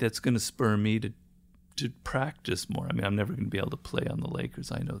 maybe that's going to spur me to practice more. I mean, I'm never going to be able to play on the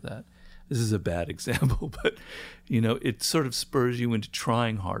Lakers. I know that. This is a bad example, but, it sort of spurs you into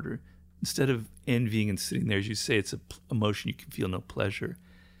trying harder. instead of envying and sitting there, as you say, it's an emotion you can feel no pleasure.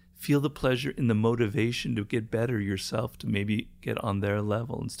 Feel the pleasure in the motivation to get better yourself, to maybe get on their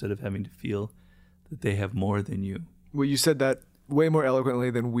level instead of having to feel that they have more than you. Well, you said that way more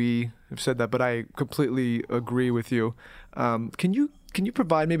eloquently than we have said that, but I completely agree with you. Can you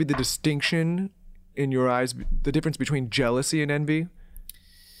provide maybe the distinction in your eyes, the difference between jealousy and envy?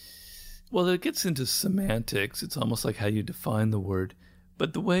 Well, it gets into semantics. It's almost like how you define the word.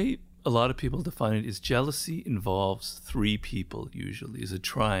 But the way a lot of people define it is jealousy involves three people usually, is a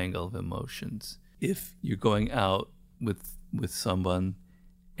triangle of emotions. If you're going out with someone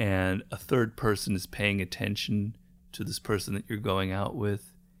and a third person is paying attention to this person that you're going out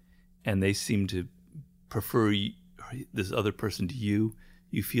with, and they seem to prefer this other person to you,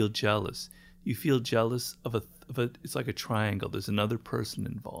 you feel jealous. You feel jealous of a it's like a triangle. There's another person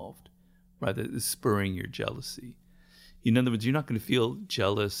involved, right, that is spurring your jealousy. In other words, you're not going to feel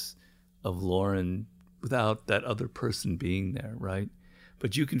jealous of Lauren without that other person being there, right?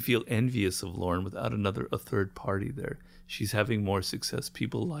 But you can feel envious of Lauren without a third party there. She's having more success.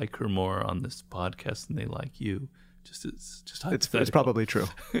 People like her more on this podcast than they like you. It's probably true.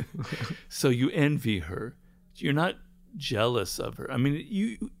 So you envy her. You're not jealous of her. I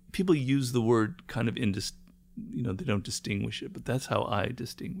mean, people use the word kind of they don't distinguish it, but that's how I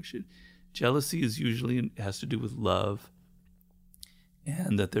distinguish it. Jealousy is usually has to do with love,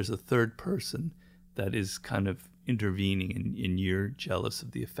 and that there's a third person that is kind of intervening and you're jealous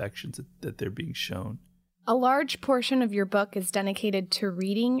of the affections that they're being shown. A large portion of your book is dedicated to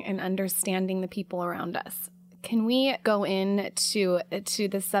reading and understanding the people around us. Can we go into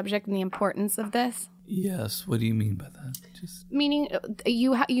the subject and the importance of this? Yes. What do you mean by that? Meaning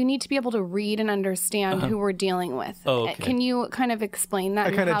you need to be able to read and understand who we're dealing with. Oh, okay. Can you kind of explain that?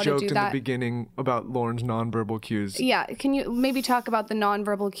 I kind of joked in the beginning about Lauren's nonverbal cues. Yeah. Can you maybe talk about the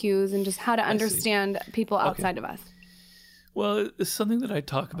nonverbal cues and just how to understand people outside of us? Well, it's something that I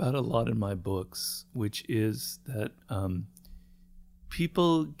talk about a lot in my books, which is that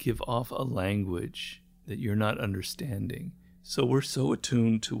people give off a language that you're not understanding. So we're so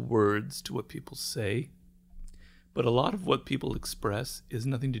attuned to words, to what people say, but a lot of what people express is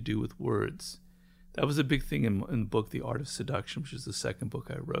nothing to do with words. That was a big thing in the book, The Art of Seduction, which is the second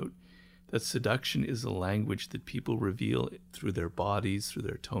book I wrote, that seduction is a language that people reveal through their bodies, through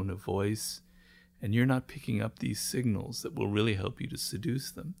their tone of voice, and you're not picking up these signals that will really help you to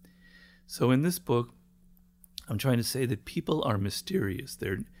seduce them. So in this book, I'm trying to say that people are mysterious.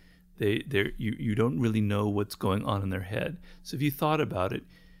 You don't really know what's going on in their head. So if you thought about it,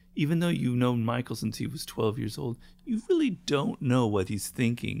 even though you've known Michael since he was 12 years old, you really don't know what he's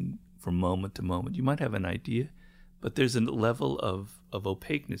thinking from moment to moment. You might have an idea, but there's a level of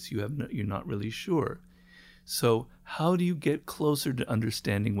opaqueness. You're not really sure. So how do you get closer to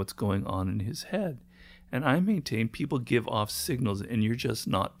understanding what's going on in his head? And I maintain people give off signals and you're just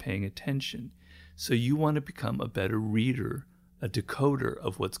not paying attention. So you want to become a better reader, a decoder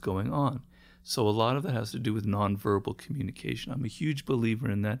of what's going on. So a lot of that has to do with nonverbal communication. I'm a huge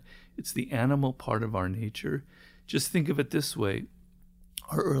believer in that. It's the animal part of our nature. Just think of it this way.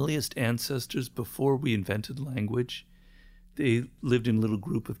 Our earliest ancestors, before we invented language, they lived in a little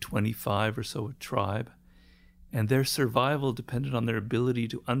group of 25 or so, a tribe, and their survival depended on their ability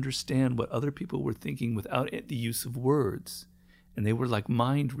to understand what other people were thinking without the use of words. And they were like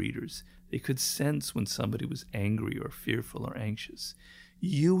mind readers. They could sense when somebody was angry or fearful or anxious.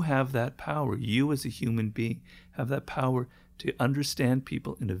 You have that power. You as a human being have that power to understand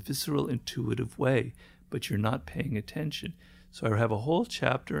people in a visceral, intuitive way, but you're not paying attention. So I have a whole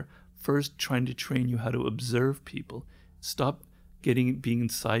chapter first trying to train you how to observe people. Stop being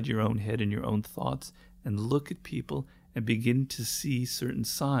inside your own head and your own thoughts and look at people and begin to see certain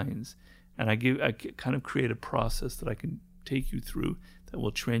signs. And I kind of create a process that I can take you through that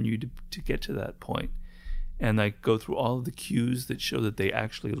will train you to get to that point. And I go through all of the cues that show that they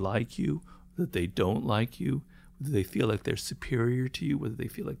actually like you, that they don't like you, whether they feel like they're superior to you, whether they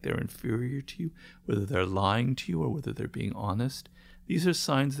feel like they're inferior to you, whether they're lying to you or whether they're being honest. These are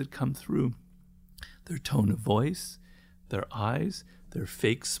signs that come through their tone of voice, their eyes, their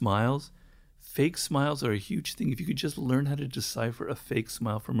fake smiles. Fake smiles are a huge thing. If you could just learn how to decipher a fake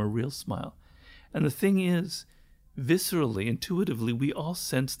smile from a real smile. And the thing is, viscerally, intuitively, we all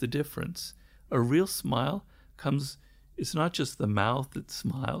sense the difference. A real smile it's not just the mouth that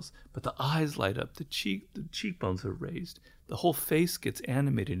smiles, but the eyes light up, the cheekbones are raised, the whole face gets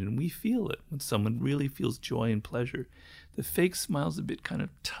animated, and we feel it when someone really feels joy and pleasure. The fake smile's a bit kind of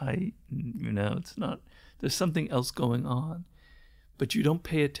tight, and, it's not, there's something else going on, but you don't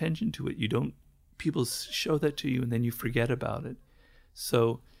pay attention to it. People show that to you, and then you forget about it.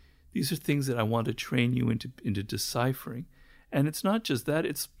 So These are things that I want to train you into deciphering. And it's not just that,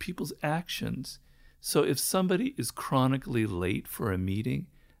 it's people's actions. So if somebody is chronically late for a meeting,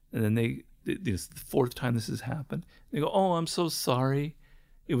 and then it's the fourth time this has happened, they go, "Oh, I'm so sorry.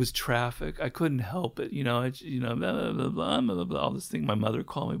 It was traffic. I couldn't help it. Blah, blah, blah, blah, blah, blah, all this thing. My mother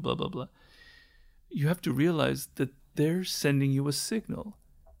called me, blah, blah, blah." You have to realize that they're sending you a signal.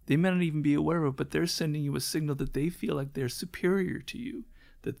 They may not even be aware of it, but they're sending you a signal that they feel like they're superior to you,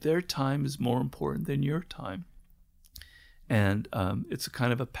 that their time is more important than your time. And it's a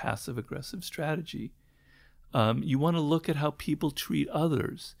kind of a passive-aggressive strategy. You want to look at how people treat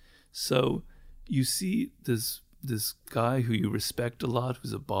others. So you see this guy who you respect a lot,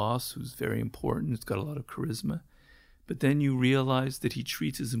 who's a boss, who's very important, who's got a lot of charisma. But then you realize that he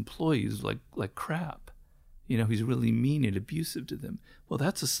treats his employees like crap. He's really mean and abusive to them. Well,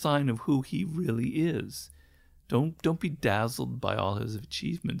 that's a sign of who he really is. Don't be dazzled by all his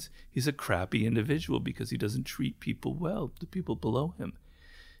achievements. He's a crappy individual because he doesn't treat people well, the people below him.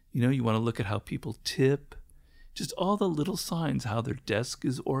 You want to look at how people tip, just all the little signs, how their desk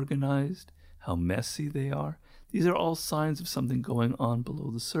is organized, how messy they are. These are all signs of something going on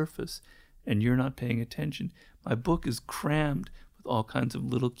below the surface, and you're not paying attention. My book is crammed with all kinds of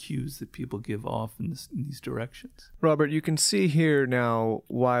little cues that people give off in these directions. Robert, you can see here now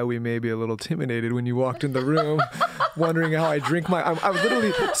why we may be a little intimidated when you walked in the room, wondering how I drink I was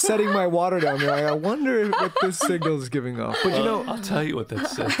literally setting my water down there. I wonder what this signal is giving off. But I'll tell you what that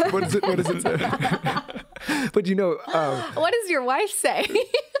says. What does it say? But what does your wife say?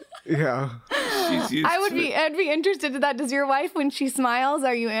 Yeah. I'd be interested in that. Does your wife, when she smiles,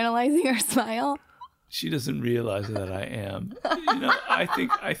 are you analyzing her smile? She doesn't realize that I am. I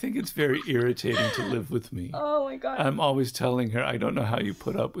think it's very irritating to live with me. Oh my God. I'm always telling her, I don't know how you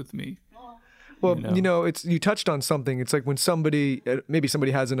put up with me. Well, you touched on something. It's like when maybe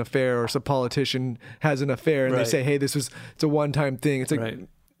somebody has an affair, or some politician has an affair, and Right. they say, "Hey, it's a one-time thing." It's like, Right.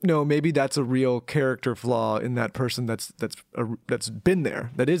 No, maybe that's a real character flaw in that person that's been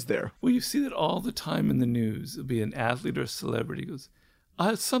there, that is there. Well, you see that all the time in the news. It'll be an athlete or a celebrity who goes,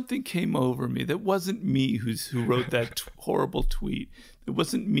 something came over me. That wasn't me who wrote that horrible tweet. It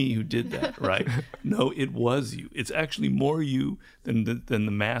wasn't me who did that, right? No, it was you. It's actually more you than the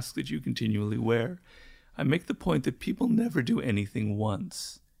mask that you continually wear. I make the point that people never do anything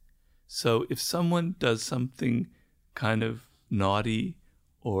once. So if someone does something kind of naughty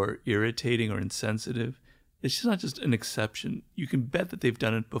or irritating or insensitive, it's not just an exception. You can bet that they've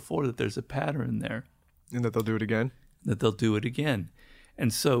done it before, that there's a pattern there. And that they'll do it again? That they'll do it again.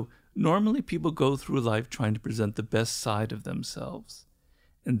 And so normally people go through life trying to present the best side of themselves.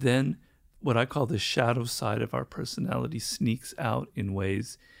 And then what I call the shadow side of our personality sneaks out in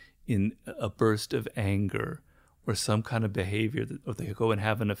ways, in a burst of anger or some kind of behavior, or they go and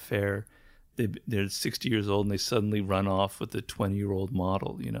have an affair. They're 60 years old and they suddenly run off with a 20-year-old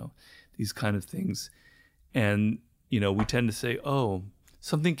model, these kind of things. And, we tend to say, oh,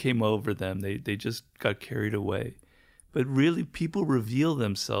 something came over them. They just got carried away. But really, people reveal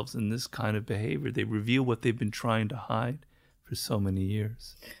themselves in this kind of behavior. They reveal what they've been trying to hide for so many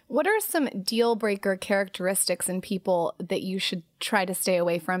years. What are some deal breaker characteristics in people that you should try to stay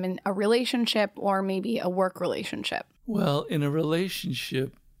away from in a relationship or maybe a work relationship? Well, in a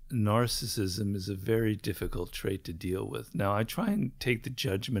relationship, narcissism is a very difficult trait to deal with. Now, I try and take the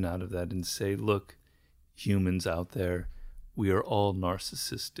judgment out of that and say, look, humans out there, we are all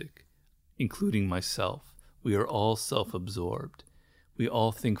narcissistic, including myself. We are all self-absorbed. We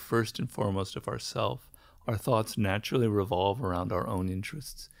all think first and foremost of ourselves. Our thoughts naturally revolve around our own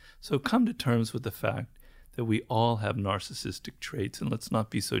interests. So come to terms with the fact that we all have narcissistic traits, and let's not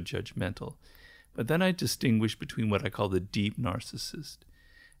be so judgmental. But then I distinguish between what I call the deep narcissist.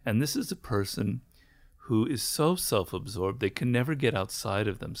 And this is a person who is so self-absorbed they can never get outside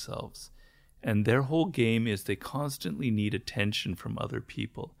of themselves. And their whole game is they constantly need attention from other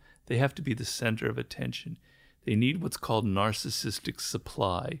people. They have to be the center of attention. They need what's called narcissistic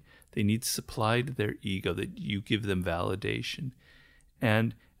supply. They need supply to their ego, that you give them validation.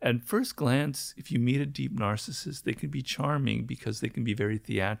 And at first glance, if you meet a deep narcissist, they can be charming because they can be very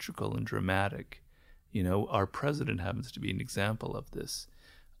theatrical and dramatic. Our president happens to be an example of this.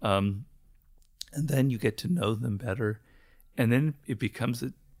 And then you get to know them better. And then it becomes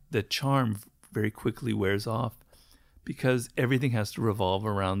the charm very quickly wears off because everything has to revolve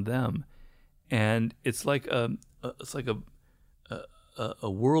around them. And it's like a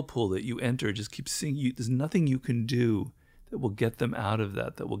whirlpool that you enter, just keeps seeing you. There's nothing you can do that will get them out of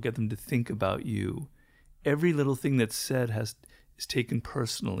that will get them to think about you. Every little thing that's said is taken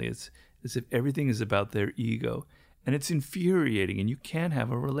personally. It's as if everything is about their ego. And it's infuriating, and you can't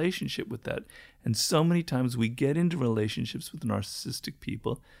have a relationship with that. And so many times we get into relationships with narcissistic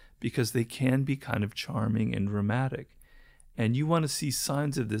people because they can be kind of charming and dramatic. And you want to see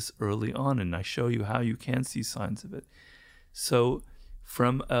signs of this early on, and I show you how you can see signs of it. So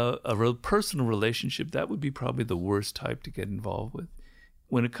from a real personal relationship, that would be probably the worst type to get involved with.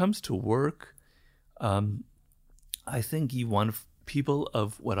 When it comes to work, I think you want people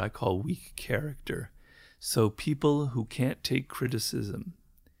of what I call weak character. So people who can't take criticism.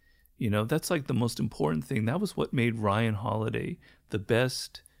 That's like the most important thing. That was what made Ryan Holiday the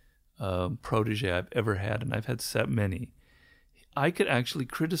best protege I've ever had, and I've had so many. I could actually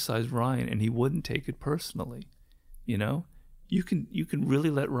criticize Ryan, and he wouldn't take it personally. You can really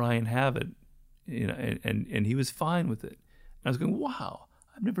let Ryan have it, and he was fine with it. And I was going, wow,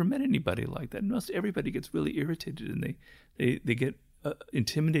 I've never met anybody like that. Most everybody gets really irritated, and they get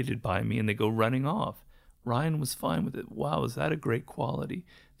intimidated by me, and they go running off. Ryan was fine with it. Wow, is that a great quality?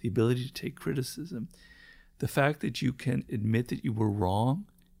 The ability to take criticism. The fact that you can admit that you were wrong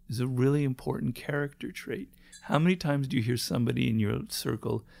is a really important character trait. How many times do you hear somebody in your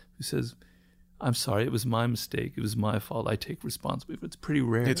circle who says, I'm sorry, it was my mistake, it was my fault, I take responsibility? It's pretty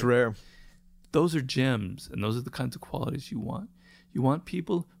rare. It's rare. Those are gems, and those are the kinds of qualities you want. You want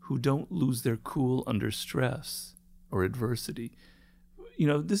people who don't lose their cool under stress or adversity.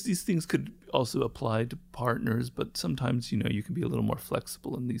 These things could also apply to partners, but sometimes, you can be a little more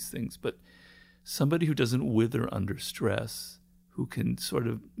flexible in these things. But somebody who doesn't wither under stress, who can sort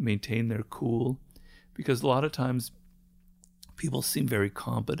of maintain their cool, because a lot of times people seem very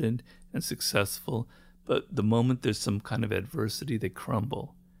competent and successful, but the moment there's some kind of adversity, they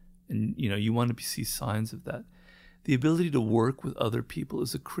crumble. And, you want to see signs of that. The ability to work with other people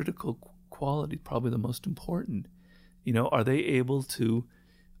is a critical quality, probably the most important. Are they able to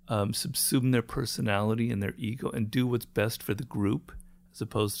subsume their personality and their ego and do what's best for the group as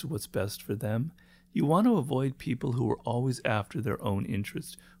opposed to what's best for them? You want to avoid people who are always after their own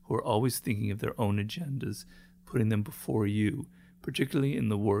interest, who are always thinking of their own agendas, putting them before you, particularly in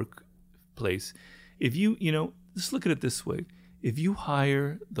the workplace. If let's look at it this way. If you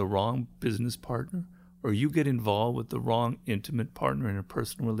hire the wrong business partner, or you get involved with the wrong intimate partner in a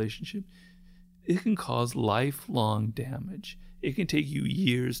personal relationship, it can cause lifelong damage. It can take you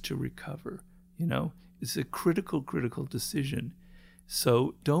years to recover. It's a critical decision.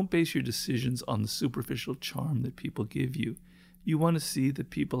 So don't base your decisions on the superficial charm that people give you. You want to see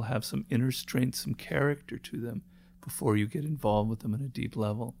that people have some inner strength, some character to them before you get involved with them at a deep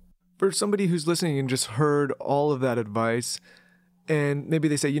level. For somebody who's listening and just heard all of that advice, and maybe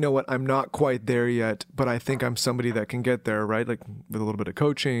they say, you know what, I'm not quite there yet, but I think I'm somebody that can get there, right? Like with a little bit of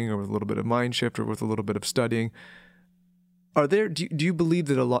coaching or with a little bit of mind shift or with a little bit of studying. Do you believe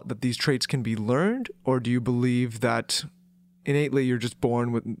that these traits can be learned, or do you believe that innately you're just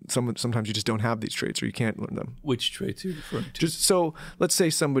born with sometimes you just don't have these traits or you can't learn them? Which traits are you referring to? Just so let's say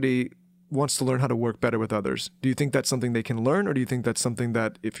somebody wants to learn how to work better with others. Do you think that's something they can learn, or do you think that's something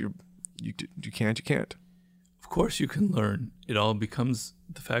that if you can't? Of course you can learn. It all becomes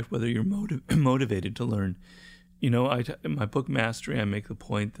the fact whether you're motivated to learn. In my book Mastery, I make the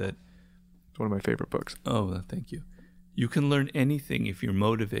point that it's one of my favorite books. Oh, thank you. You can learn anything if you're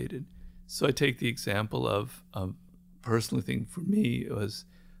motivated. So I take the example of personal thing for me was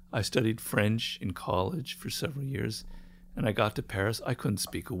I studied French in college for several years, and I got to Paris. I couldn't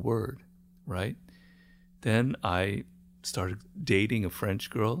speak a word, right? Then I started dating a French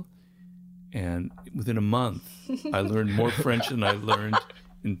girl, and within a month, I learned more French than I learned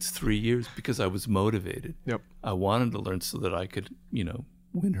in 3 years because I was motivated. Yep. I wanted to learn so that I could,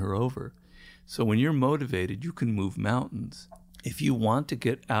 win her over. So when you're motivated, you can move mountains. If you want to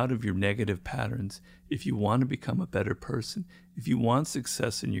get out of your negative patterns, if you want to become a better person, if you want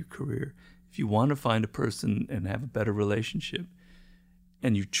success in your career, if you want to find a person and have a better relationship,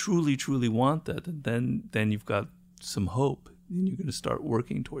 and you truly, truly want that, then you've got some hope, and you're going to start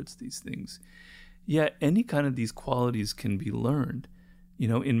working towards these things. Yeah, any kind of these qualities can be learned.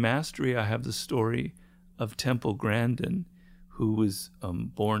 In Mastery, I have the story of Temple Grandin, who was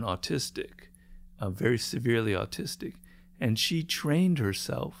born autistic, very severely autistic. And she trained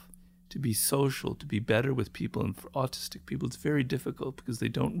herself to be social, to be better with people. And for autistic people, it's very difficult because they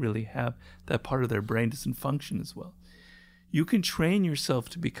don't really have that part of their brain doesn't function as well. You can train yourself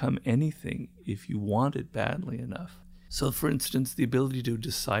to become anything if you want it badly enough. So, for instance, the ability to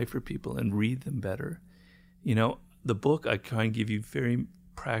decipher people and read them better. The book, I try and give you very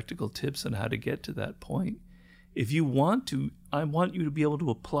practical tips on how to get to that point. If you want to, I want you to be able to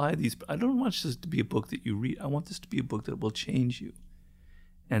apply these. I don't want this to be a book that you read. I want this to be a book that will change you.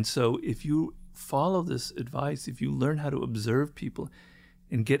 And so if you follow this advice, if you learn how to observe people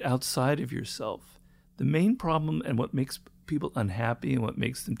and get outside of yourself, the main problem and what makes people unhappy and what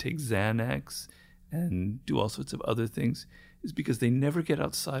makes them take Xanax and do all sorts of other things is because they never get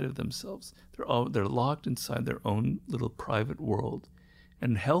outside of themselves. They're locked inside their own little private world.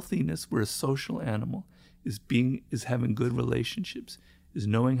 And healthiness, we're a social animal, is having good relationships, is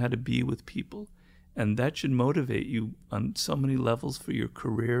knowing how to be with people. And that should motivate you on so many levels for your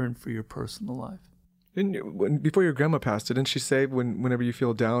career and for your personal life. Before your grandma passed, didn't she say whenever you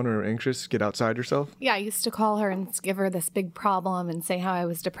feel down or anxious, get outside yourself? Yeah, I used to call her and give her this big problem and say how I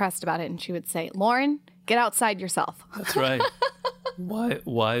was depressed about it. And she would say, Lauren, get outside yourself. That's right.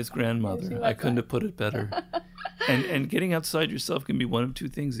 Wise grandmother. I couldn't have put it better. And getting outside yourself can be one of two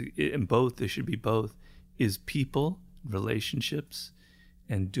things. And both, there should be both, is people, relationships,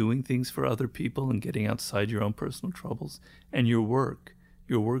 and doing things for other people and getting outside your own personal troubles. And your work.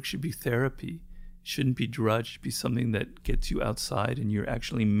 Your work should be therapy. It shouldn't be drudge. It should be something that gets you outside and you're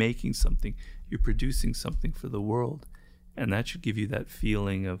actually making something. You're producing something for the world. And that should give you that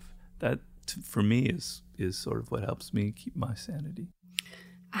feeling of that, for me, is sort of what helps me keep my sanity.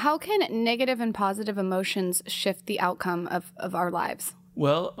 How can negative and positive emotions shift the outcome of our lives?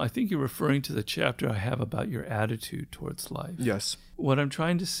 Well, I think you're referring to the chapter I have about your attitude towards life. Yes. What I'm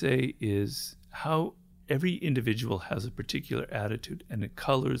trying to say is how every individual has a particular attitude and it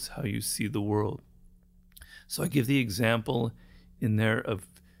colors how you see the world. So I give the example in there of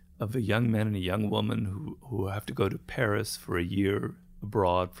a young man and a young woman who have to go to Paris for a year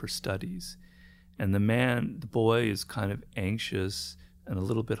abroad for studies. And the boy is kind of anxious and a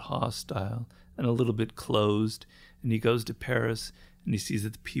little bit hostile and a little bit closed. And he goes to Paris and he sees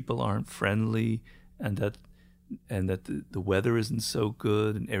that the people aren't friendly and that the weather isn't so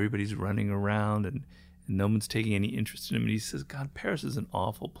good and everybody's running around and no one's taking any interest in him. And he says, God, Paris is an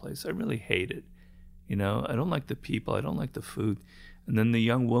awful place. I really hate it. I don't like the people. I don't like the food. And then the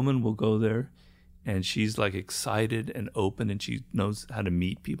young woman will go there and she's like excited and open and she knows how to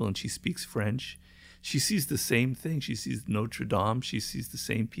meet people and she speaks French. She sees the same thing. She sees Notre Dame. She sees the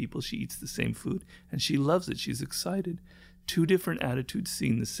same people. She eats the same food and she loves it. She's excited. Two different attitudes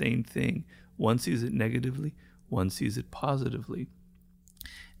seeing the same thing. One sees it negatively. One sees it positively.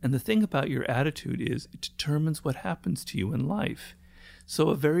 And the thing about your attitude is it determines what happens to you in life. So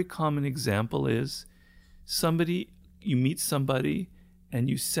a very common example is you meet somebody and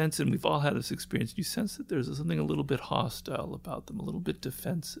you sense, and we've all had this experience, you sense that there's something a little bit hostile about them, a little bit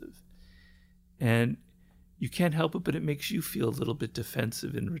defensive. And you can't help it, but it makes you feel a little bit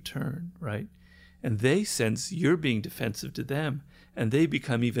defensive in return, right? And they sense you're being defensive to them, and they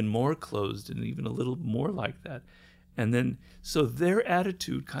become even more closed and even a little more like that. And then, so their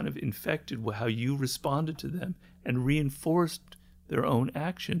attitude kind of infected how you responded to them and reinforced their own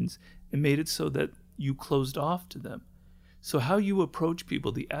actions and made it so that you closed off to them. So how you approach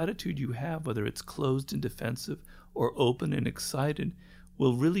people, the attitude you have, whether it's closed and defensive or open and excited,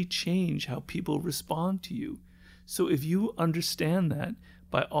 will really change how people respond to you. So if you understand that,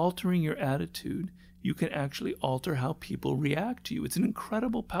 by altering your attitude, you can actually alter how people react to you. It's an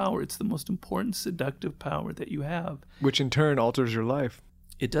incredible power. It's the most important seductive power that you have. Which in turn alters your life.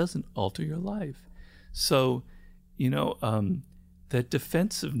 It doesn't alter your life. So, that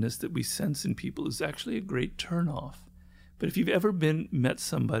defensiveness that we sense in people is actually a great turnoff. But if you've ever met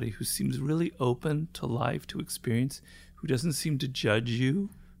somebody who seems really open to life, to experience, who doesn't seem to judge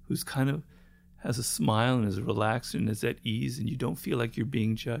you, who's kind of has a smile and is relaxed and is at ease and you don't feel like you're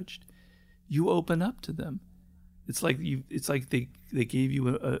being judged, you open up to them. It's like they gave you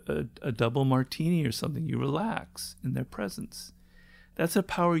a double martini or something. You relax in their presence. That's a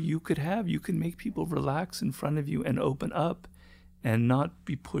power you could have. You can make people relax in front of you and open up and not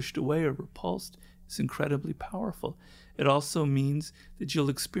be pushed away or repulsed. It's incredibly powerful. It also means that you'll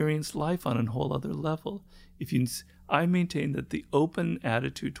experience life on a whole other level. I maintain that the open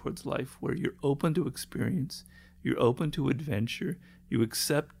attitude towards life, where you're open to experience, you're open to adventure, you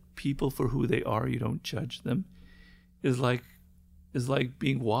accept people for who they are, you don't judge them, is like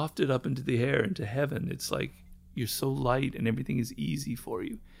being wafted up into the air, into heaven. It's like you're so light and everything is easy for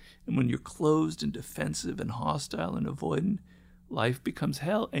you. And when you're closed and defensive and hostile and avoidant, life becomes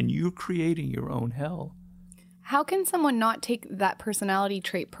hell, and you're creating your own hell. How can someone not take that personality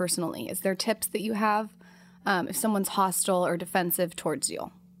trait personally? Is there tips that you have if someone's hostile or defensive towards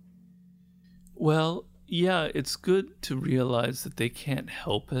you? Well, yeah, it's good to realize that they can't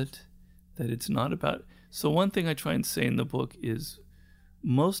help it, that it's not about... So one thing I try and say in the book is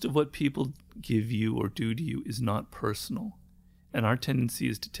most of what people give you or do to you is not personal, and our tendency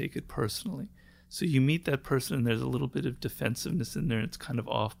is to take it personally. So you meet that person and there's a little bit of defensiveness in there and it's kind of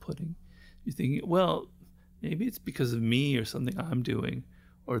off-putting. You're thinking, well, maybe it's because of me or something I'm doing,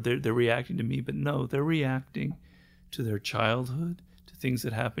 or they're reacting to me. But no, they're reacting to their childhood, to things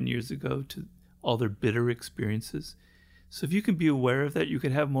that happened years ago, to all their bitter experiences. So if you can be aware of that, you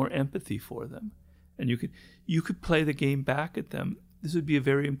can have more empathy for them. And you could play the game back at them. This would be a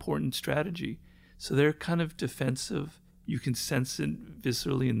very important strategy. So they're kind of defensive. You can sense it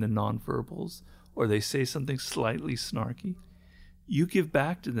viscerally in the nonverbals, or they say something slightly snarky. You give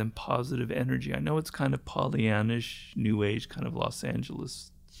back to them positive energy. I know it's kind of Pollyannish, New Age, kind of Los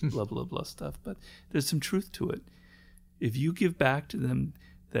Angeles, blah, blah, blah stuff, but there's some truth to it. If you give back to them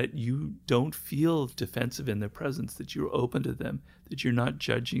that you don't feel defensive in their presence, that you're open to them, that you're not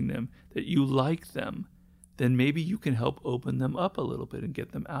judging them, that you like them, then maybe you can help open them up a little bit and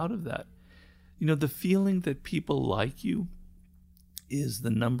get them out of that. You know, the feeling that people like you is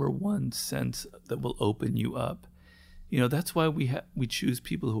the number one sense that will open you up. You know, that's why we choose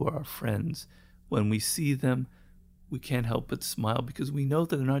people who are our friends. When we see them, we can't help but smile because we know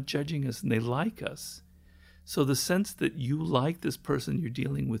that they're not judging us and they like us. So the sense that you like this person you're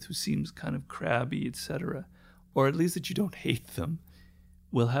dealing with who seems kind of crabby, etc., or at least that you don't hate them,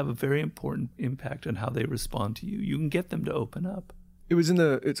 will have a very important impact on how they respond to you. You can get them to open up.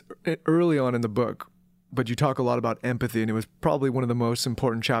 It's early on in the book, but you talk a lot about empathy, and it was probably one of the most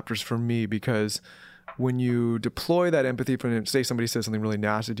important chapters for me because when you deploy that empathy from, say somebody says something really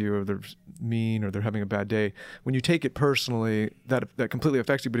nasty to you, or they're mean, or they're having a bad day, when you take it personally, that completely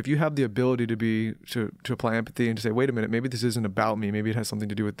affects you. But if you have the ability to apply empathy and to say, wait a minute, maybe this isn't about me, maybe it has something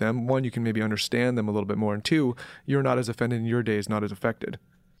to do with them. One, you can maybe understand them a little bit more, and two, you're not as offended, and your day is not as affected.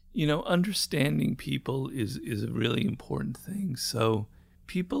 You know, understanding people is a really important thing. So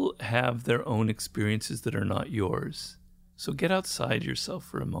people have their own experiences that are not yours. So get outside yourself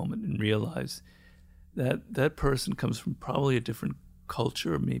for a moment and realize that that person comes from probably a different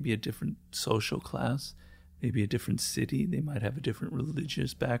culture, maybe a different social class, maybe a different city. They might have a different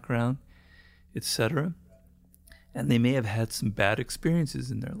religious background, etc. And they may have had some bad experiences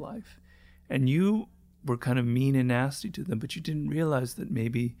in their life. And you were kind of mean and nasty to them, but you didn't realize that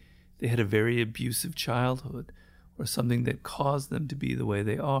maybe they had a very abusive childhood or something that caused them to be the way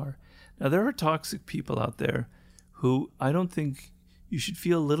they are. Now, there are toxic people out there who I don't think you should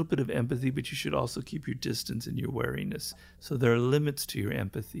feel a little bit of empathy, but you should also keep your distance and your wariness. So there are limits to your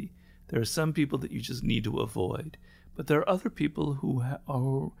empathy. There are some people that you just need to avoid. But there are other people who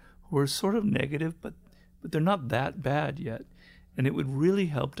are sort of negative, but they're not that bad yet. And it would really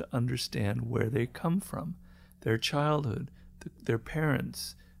help to understand where they come from, their childhood, their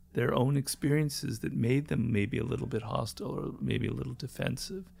parents, their own experiences that made them maybe a little bit hostile or maybe a little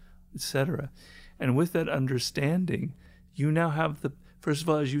defensive, etc. And with that understanding, you now have first of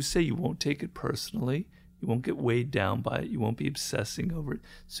all, as you say, you won't take it personally. You won't get weighed down by it. You won't be obsessing over it.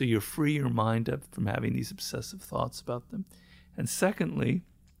 So you free your mind up from having these obsessive thoughts about them. And secondly,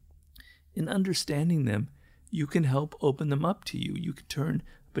 in understanding them, you can help open them up to you. You can turn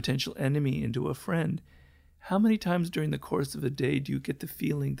a potential enemy into a friend. How many times during the course of a day do you get the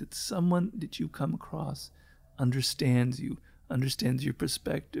feeling that someone that you come across understands you, understands your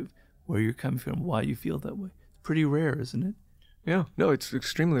perspective, where you're coming from, why you feel that way? It's pretty rare, isn't it? Yeah, no, it's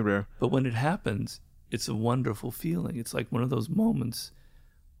extremely rare. But when it happens, it's a wonderful feeling. It's like one of those moments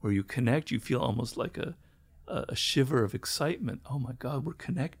where you connect. You feel almost like a shiver of excitement. Oh my God, we're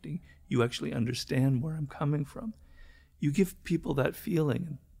connecting. You actually understand where I'm coming from. You give people that feeling,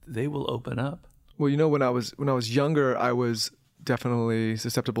 and they will open up. Well, you know, when I was younger, I was definitely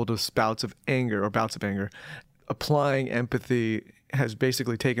susceptible to bouts of anger. Applying empathy has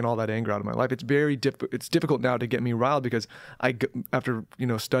basically taken all that anger out of my life. It's very it's difficult now to get me riled because after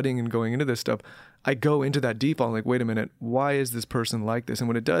studying and going into this stuff, I go into that deep on like, wait a minute, why is this person like this? And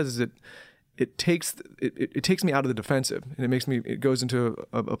what it does is it takes me out of the defensive, and it goes into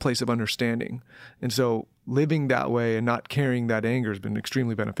a place of understanding. And so living that way and not carrying that anger has been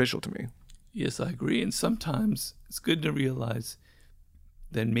extremely beneficial to me. Yes, I agree. And sometimes it's good to realize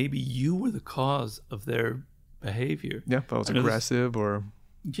that maybe you were the cause of their behavior. Yeah, if I was aggressive or...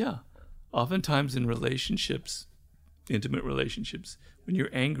 Yeah. Oftentimes in relationships, intimate relationships, when you're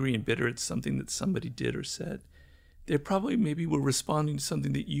angry and bitter at something that somebody did or said, they probably maybe were responding to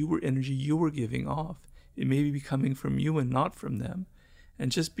something that energy you were giving off. It may be coming from you and not from them.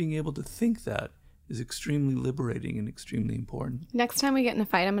 And just being able to think that is extremely liberating and extremely important. Next time we get in a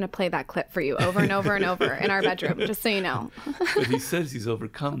fight, I'm going to play that clip for you over and over and over in our bedroom, just so you know. But he says he's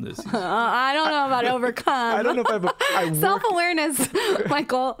overcome this. I don't know about overcome. I don't know if I self-awareness,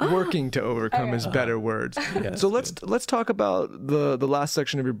 Michael. Working to overcome is better words. Yes, so let's talk about the last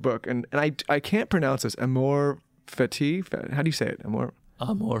section of your book, and I can't pronounce this. Amor, Fati. How do you say it? Amor.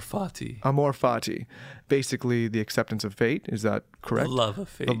 Amor Fati. Amor Fati. Basically, the acceptance of fate. Is that correct? The love of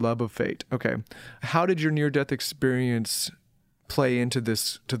fate. The love of fate. Okay. How did your near-death experience play into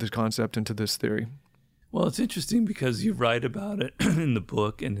this concept, into this theory? Well, it's interesting because you write about it in the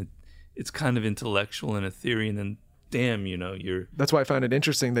book, and it's kind of intellectual and a theory, and then damn, you're... That's why I found it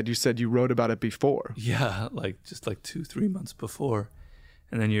interesting that you said you wrote about it before. Yeah, just 2-3 months before.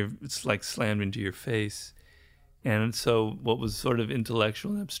 And then it's like slammed into your face. And so what was sort of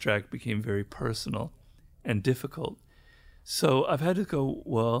intellectual and abstract became very personal and difficult. So I've had to go,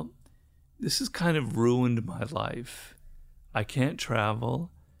 well, this has kind of ruined my life. I can't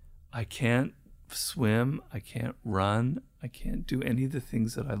travel. I can't swim. I can't run. I can't do any of the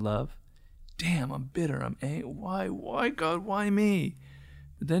things that I love. Damn, I'm bitter. I'm angry. Why, God? Why me?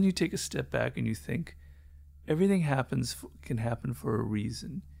 But then you take a step back and you think, everything can happen for a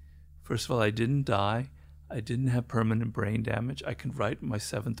reason. First of all, I didn't die. I didn't have permanent brain damage. I can write my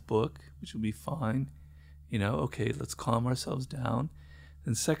 7th book, which will be fine. Okay, let's calm ourselves down.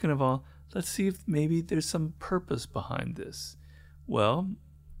 And second of all, let's see if maybe there's some purpose behind this. Well,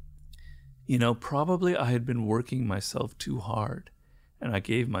 probably I had been working myself too hard, and I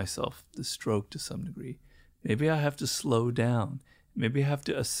gave myself the stroke to some degree. Maybe I have to slow down. Maybe I have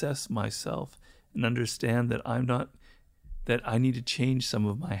to assess myself and understand that that I need to change some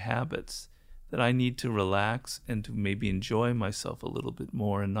of my habits, that I need to relax and to maybe enjoy myself a little bit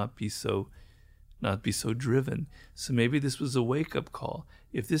more and not be so driven. So maybe this was a wake-up call.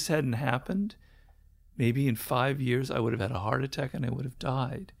 If this hadn't happened, maybe in 5 years I would have had a heart attack and I would have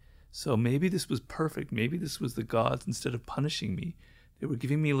died. So maybe this was perfect. Maybe this was the gods, instead of punishing me, they were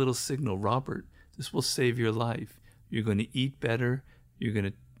giving me a little signal. Robert, this will save your life. You're going to eat better. You're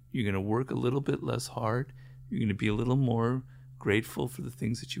going to work a little bit less hard. You're going to be a little more grateful for the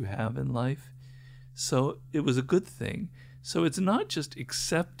things that you have in life. So it was a good thing. So it's not just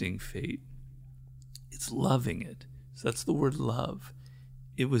accepting fate, it's loving it. So that's the word love.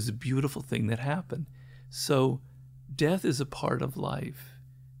 It was a beautiful thing that happened. So death is a part of life.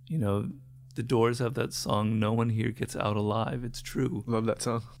 The Doors have that song, "No one here gets out alive." It's true. Love that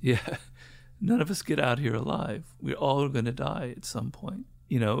song. Yeah. None of us get out here alive. We're all going to die at some point.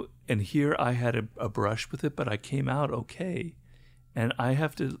 And here I had a brush with it, but I came out okay. And I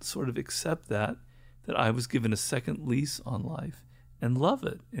have to sort of accept that I was given a second lease on life and love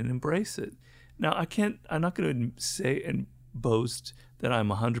it and embrace it. Now, I'm not going to say and boast that I'm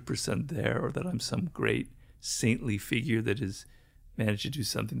 100% there or that I'm some great saintly figure that has managed to do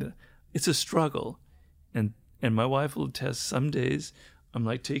something that it's a struggle. And my wife will attest, some days I'm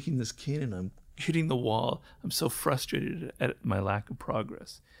like taking this cane and I'm hitting the wall. I'm so frustrated at my lack of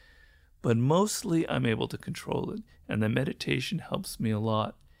progress. But mostly I'm able to control it. And the meditation helps me a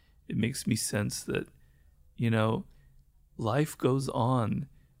lot. It makes me sense that, life goes on.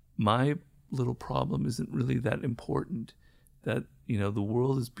 My little problem isn't really that important. That, the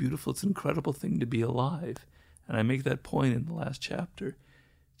world is beautiful. It's an incredible thing to be alive. And I make that point in the last chapter.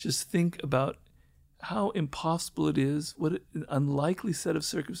 Just think about how impossible it is, what an unlikely set of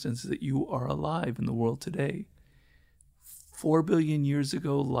circumstances that you are alive in the world today. 4 billion years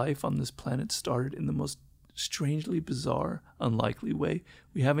ago, life on this planet started in the most strangely bizarre, unlikely way.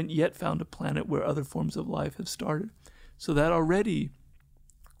 We haven't yet found a planet where other forms of life have started. So that already,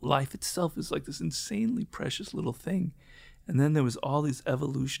 life itself is like this insanely precious little thing. And then there was all this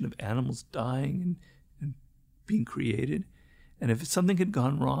evolution of animals dying and being created. And if something had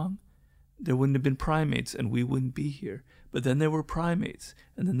gone wrong, there wouldn't have been primates and we wouldn't be here. But then there were primates,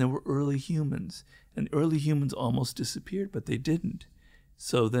 and then there were early humans. And early humans almost disappeared, but they didn't.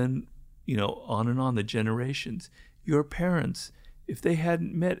 So then, on and on, the generations. Your parents, if they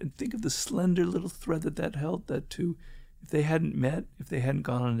hadn't met, and think of the slender little thread that held that too. If they hadn't met, if they hadn't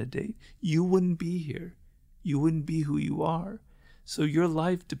gone on a date, you wouldn't be here. You wouldn't be who you are. So your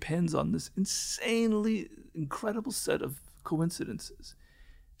life depends on this insanely incredible set of coincidences.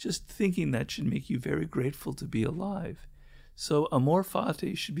 Just thinking that should make you very grateful to be alive. So Amor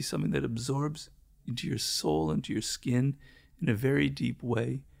Fati should be something that absorbs into your soul, into your skin in a very deep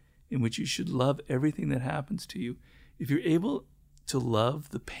way, in which you should love everything that happens to you. If you're able to love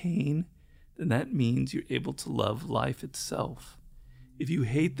the pain, then that means you're able to love life itself. If you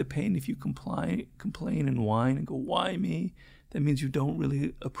hate the pain, if you complain and whine and go, why me? That means you don't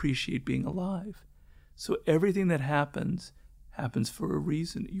really appreciate being alive. So everything that happens for a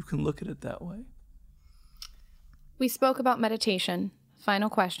reason. You can look at it that way. We spoke about meditation. Final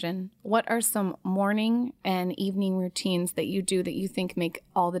question. What are some morning and evening routines that you do that you think make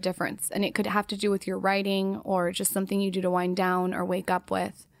all the difference? And it could have to do with your writing or just something you do to wind down or wake up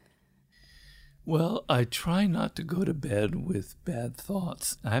with. Well, I try not to go to bed with bad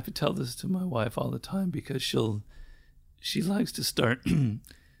thoughts. I have to tell this to my wife all the time because she likes to start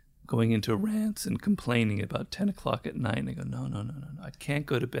going into rants and complaining about 10 o'clock at night. And I go, no, I can't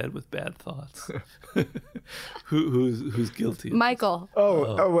go to bed with bad thoughts. Who's guilty? Michael.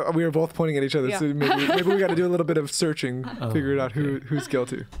 Oh, we were both pointing at each other. Yeah. So maybe we got to do a little bit of searching, figure out who's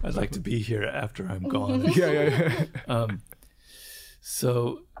guilty. I'd like to be here after I'm gone. Yeah.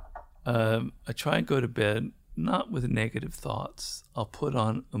 So I try and go to bed not with negative thoughts. I'll put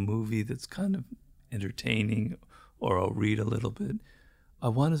on a movie that's kind of entertaining, or I'll read a little bit. I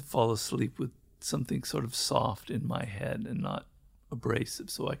want to fall asleep with something sort of soft in my head and not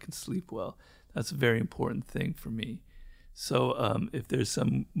abrasive, so I can sleep well. That's a very important thing for me. So if there's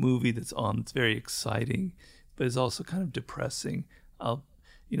some movie that's on that's very exciting, but is also kind of depressing,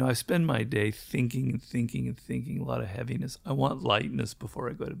 I spend my day thinking, a lot of heaviness. I want lightness before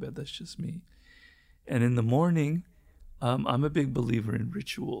I go to bed. That's just me. And in the morning, I'm a big believer in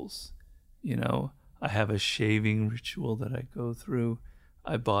rituals. I have a shaving ritual that I go through.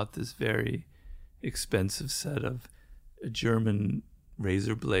 I bought this very expensive set of a German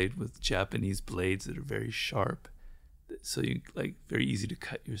razor blade with Japanese blades that are very sharp. So you very easy to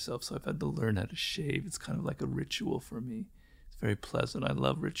cut yourself. So I've had to learn how to shave. It's kind of like a ritual for me. It's very pleasant. I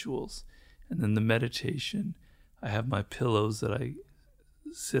love rituals. And then the meditation, I have my pillows that I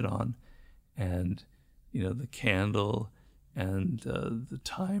sit on, and the candle and the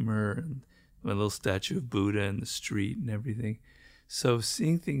timer and my little statue of Buddha in the street and everything. So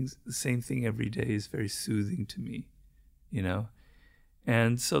seeing things, the same thing every day, is very soothing to me,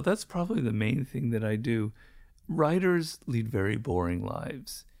 And so that's probably the main thing that I do. Writers lead very boring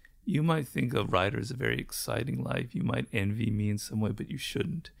lives. You might think a writer is a very exciting life. You might envy me in some way, but you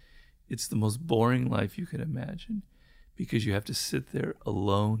shouldn't. It's the most boring life you can imagine, because you have to sit there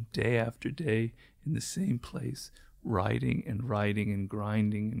alone day after day in the same place, writing and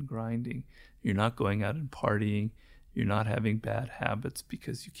grinding. You're not going out and partying. You're not having bad habits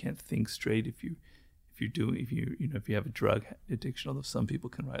because you can't think straight if you have a drug addiction, although some people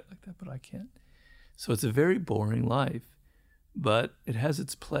can write like that, but I can't. So it's a very boring life, but it has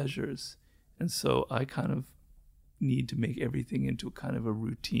its pleasures. And so I kind of need to make everything into a kind of a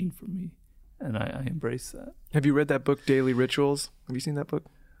routine for me. And I embrace that. Have you read that book, Daily Rituals? Have you seen that book?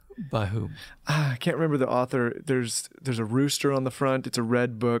 By whom? I can't remember the author. There's a rooster on the front. It's a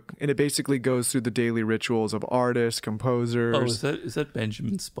red book, and it basically goes through the daily rituals of artists, composers. Oh, is that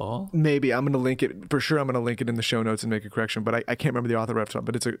Benjamin Spall? Maybe. I'm going to link it for sure. I'm going to link it in the show notes and make a correction. But I can't remember the author right off the top.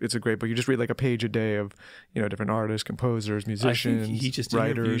 But it's a great book. You just read like a page a day of different artists, composers, musicians,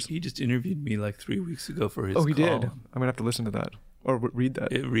 writers. He just interviewed me like 3 weeks ago for his. Oh, he column. did. I'm gonna have to listen to that or read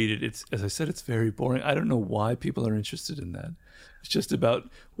that. Read it. It's, as I said, it's very boring. I don't know why people are interested in that. It's just about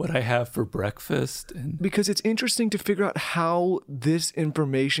what I have for breakfast. Because it's interesting to figure out how this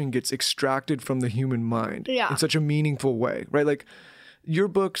information gets extracted from the human mind in such a meaningful way, right? Like your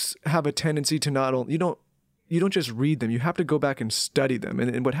books have a tendency to not only, you don't just read them, you have to go back and study them.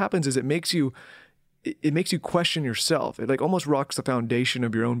 And what happens is it makes you question yourself. It like almost rocks the foundation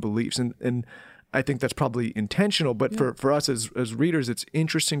of your own beliefs. And I think that's probably intentional, but for us as readers, it's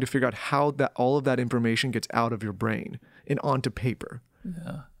interesting to figure out how that all of that information gets out of your brain and onto paper.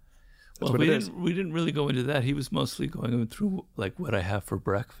 Yeah. Well, we didn't really go into that. He was mostly going through like what I have for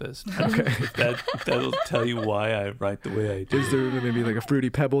breakfast. Okay. If that'll tell you why I write the way I do. Is there maybe like a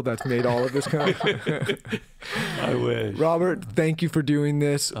fruity pebble that's made all of this kind of? I wish. Robert, thank you for doing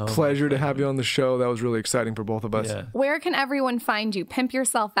this. Pleasure to have you on the show. That was really exciting for both of us. Yeah. Where can everyone find you? Pimp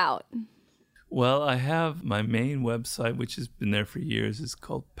yourself out. Well, I have my main website, which has been there for years. It's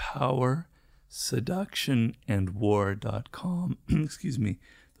called powerseductionandwar.com. Excuse me.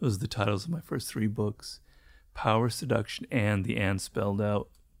 Those are the titles of my first 3 books. Power, Seduction, and the and spelled out,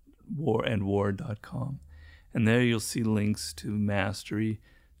 war.com. And there you'll see links to Mastery,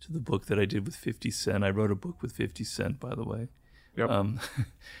 to the book that I did with 50 Cent. I wrote a book with 50 Cent, by the way. Yep.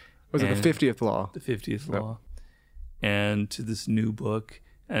 Was it the 50th Law? The 50th Law. And to this new book.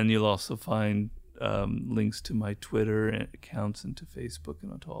 And you'll also find links to my Twitter accounts and to Facebook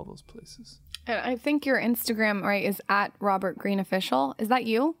and to all those places. And I think your Instagram, right, is at Robert Greene Official. Is that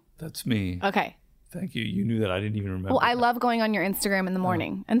you? That's me. Okay. Thank you. You knew that. I didn't even remember. Well, I love going on your Instagram in the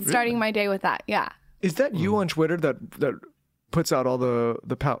morning and starting my day with that. Yeah. Is that you on Twitter that puts out all the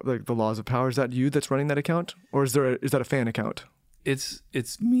laws of power? Is that you that's running that account, or is that a fan account? It's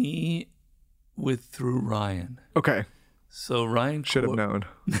me through Ryan. Okay. So Ryan should have known.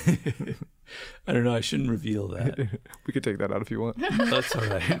 I don't know. I shouldn't reveal that. We could take that out if you want. That's all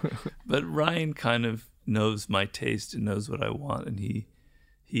right. But Ryan kind of knows my taste and knows what I want, and he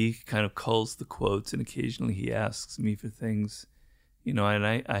he kind of culls the quotes, and occasionally he asks me for things, and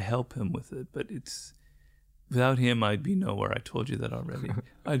I help him with it. But without him, I'd be nowhere. I told you that already.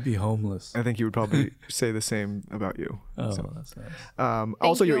 I'd be homeless. I think he would probably say the same about you. Oh, so. That's nice.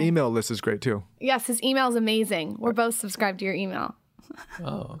 Also, your email list is great too. Yes, his email is amazing. We're both subscribed to your email.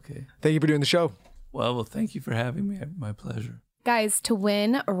 Oh, okay. Thank you for doing the show. Well, thank you for having me. My pleasure. Guys, to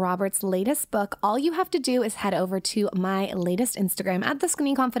win Robert's latest book, all you have to do is head over to my latest Instagram at The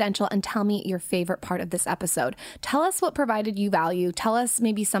Skinny Confidential and tell me your favorite part of this episode. Tell us what provided you value. Tell us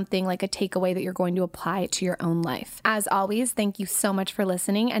maybe something like a takeaway that you're going to apply to your own life. As always, thank you so much for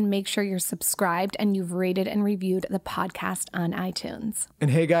listening, and make sure you're subscribed and you've rated and reviewed the podcast on iTunes. And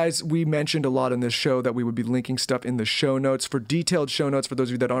hey guys, we mentioned a lot in this show that we would be linking stuff in the show notes. For detailed show notes, for those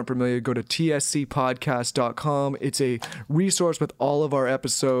of you that aren't familiar, go to tscpodcast.com. It's a resource with all of our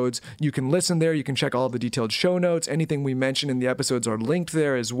episodes. You can listen there. You can check all of the detailed show notes. Anything we mention in the episodes are linked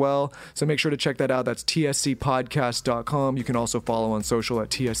there as well. So make sure to check that out. That's tscpodcast.com. You can also follow on social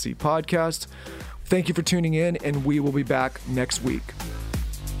at tscpodcast. Thank you for tuning in, and we will be back next week.